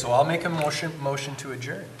 Okay, so I'll make a motion to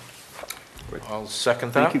adjourn. I'll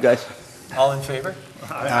second that. Thank you, guys. All in favor?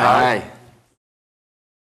 Aye.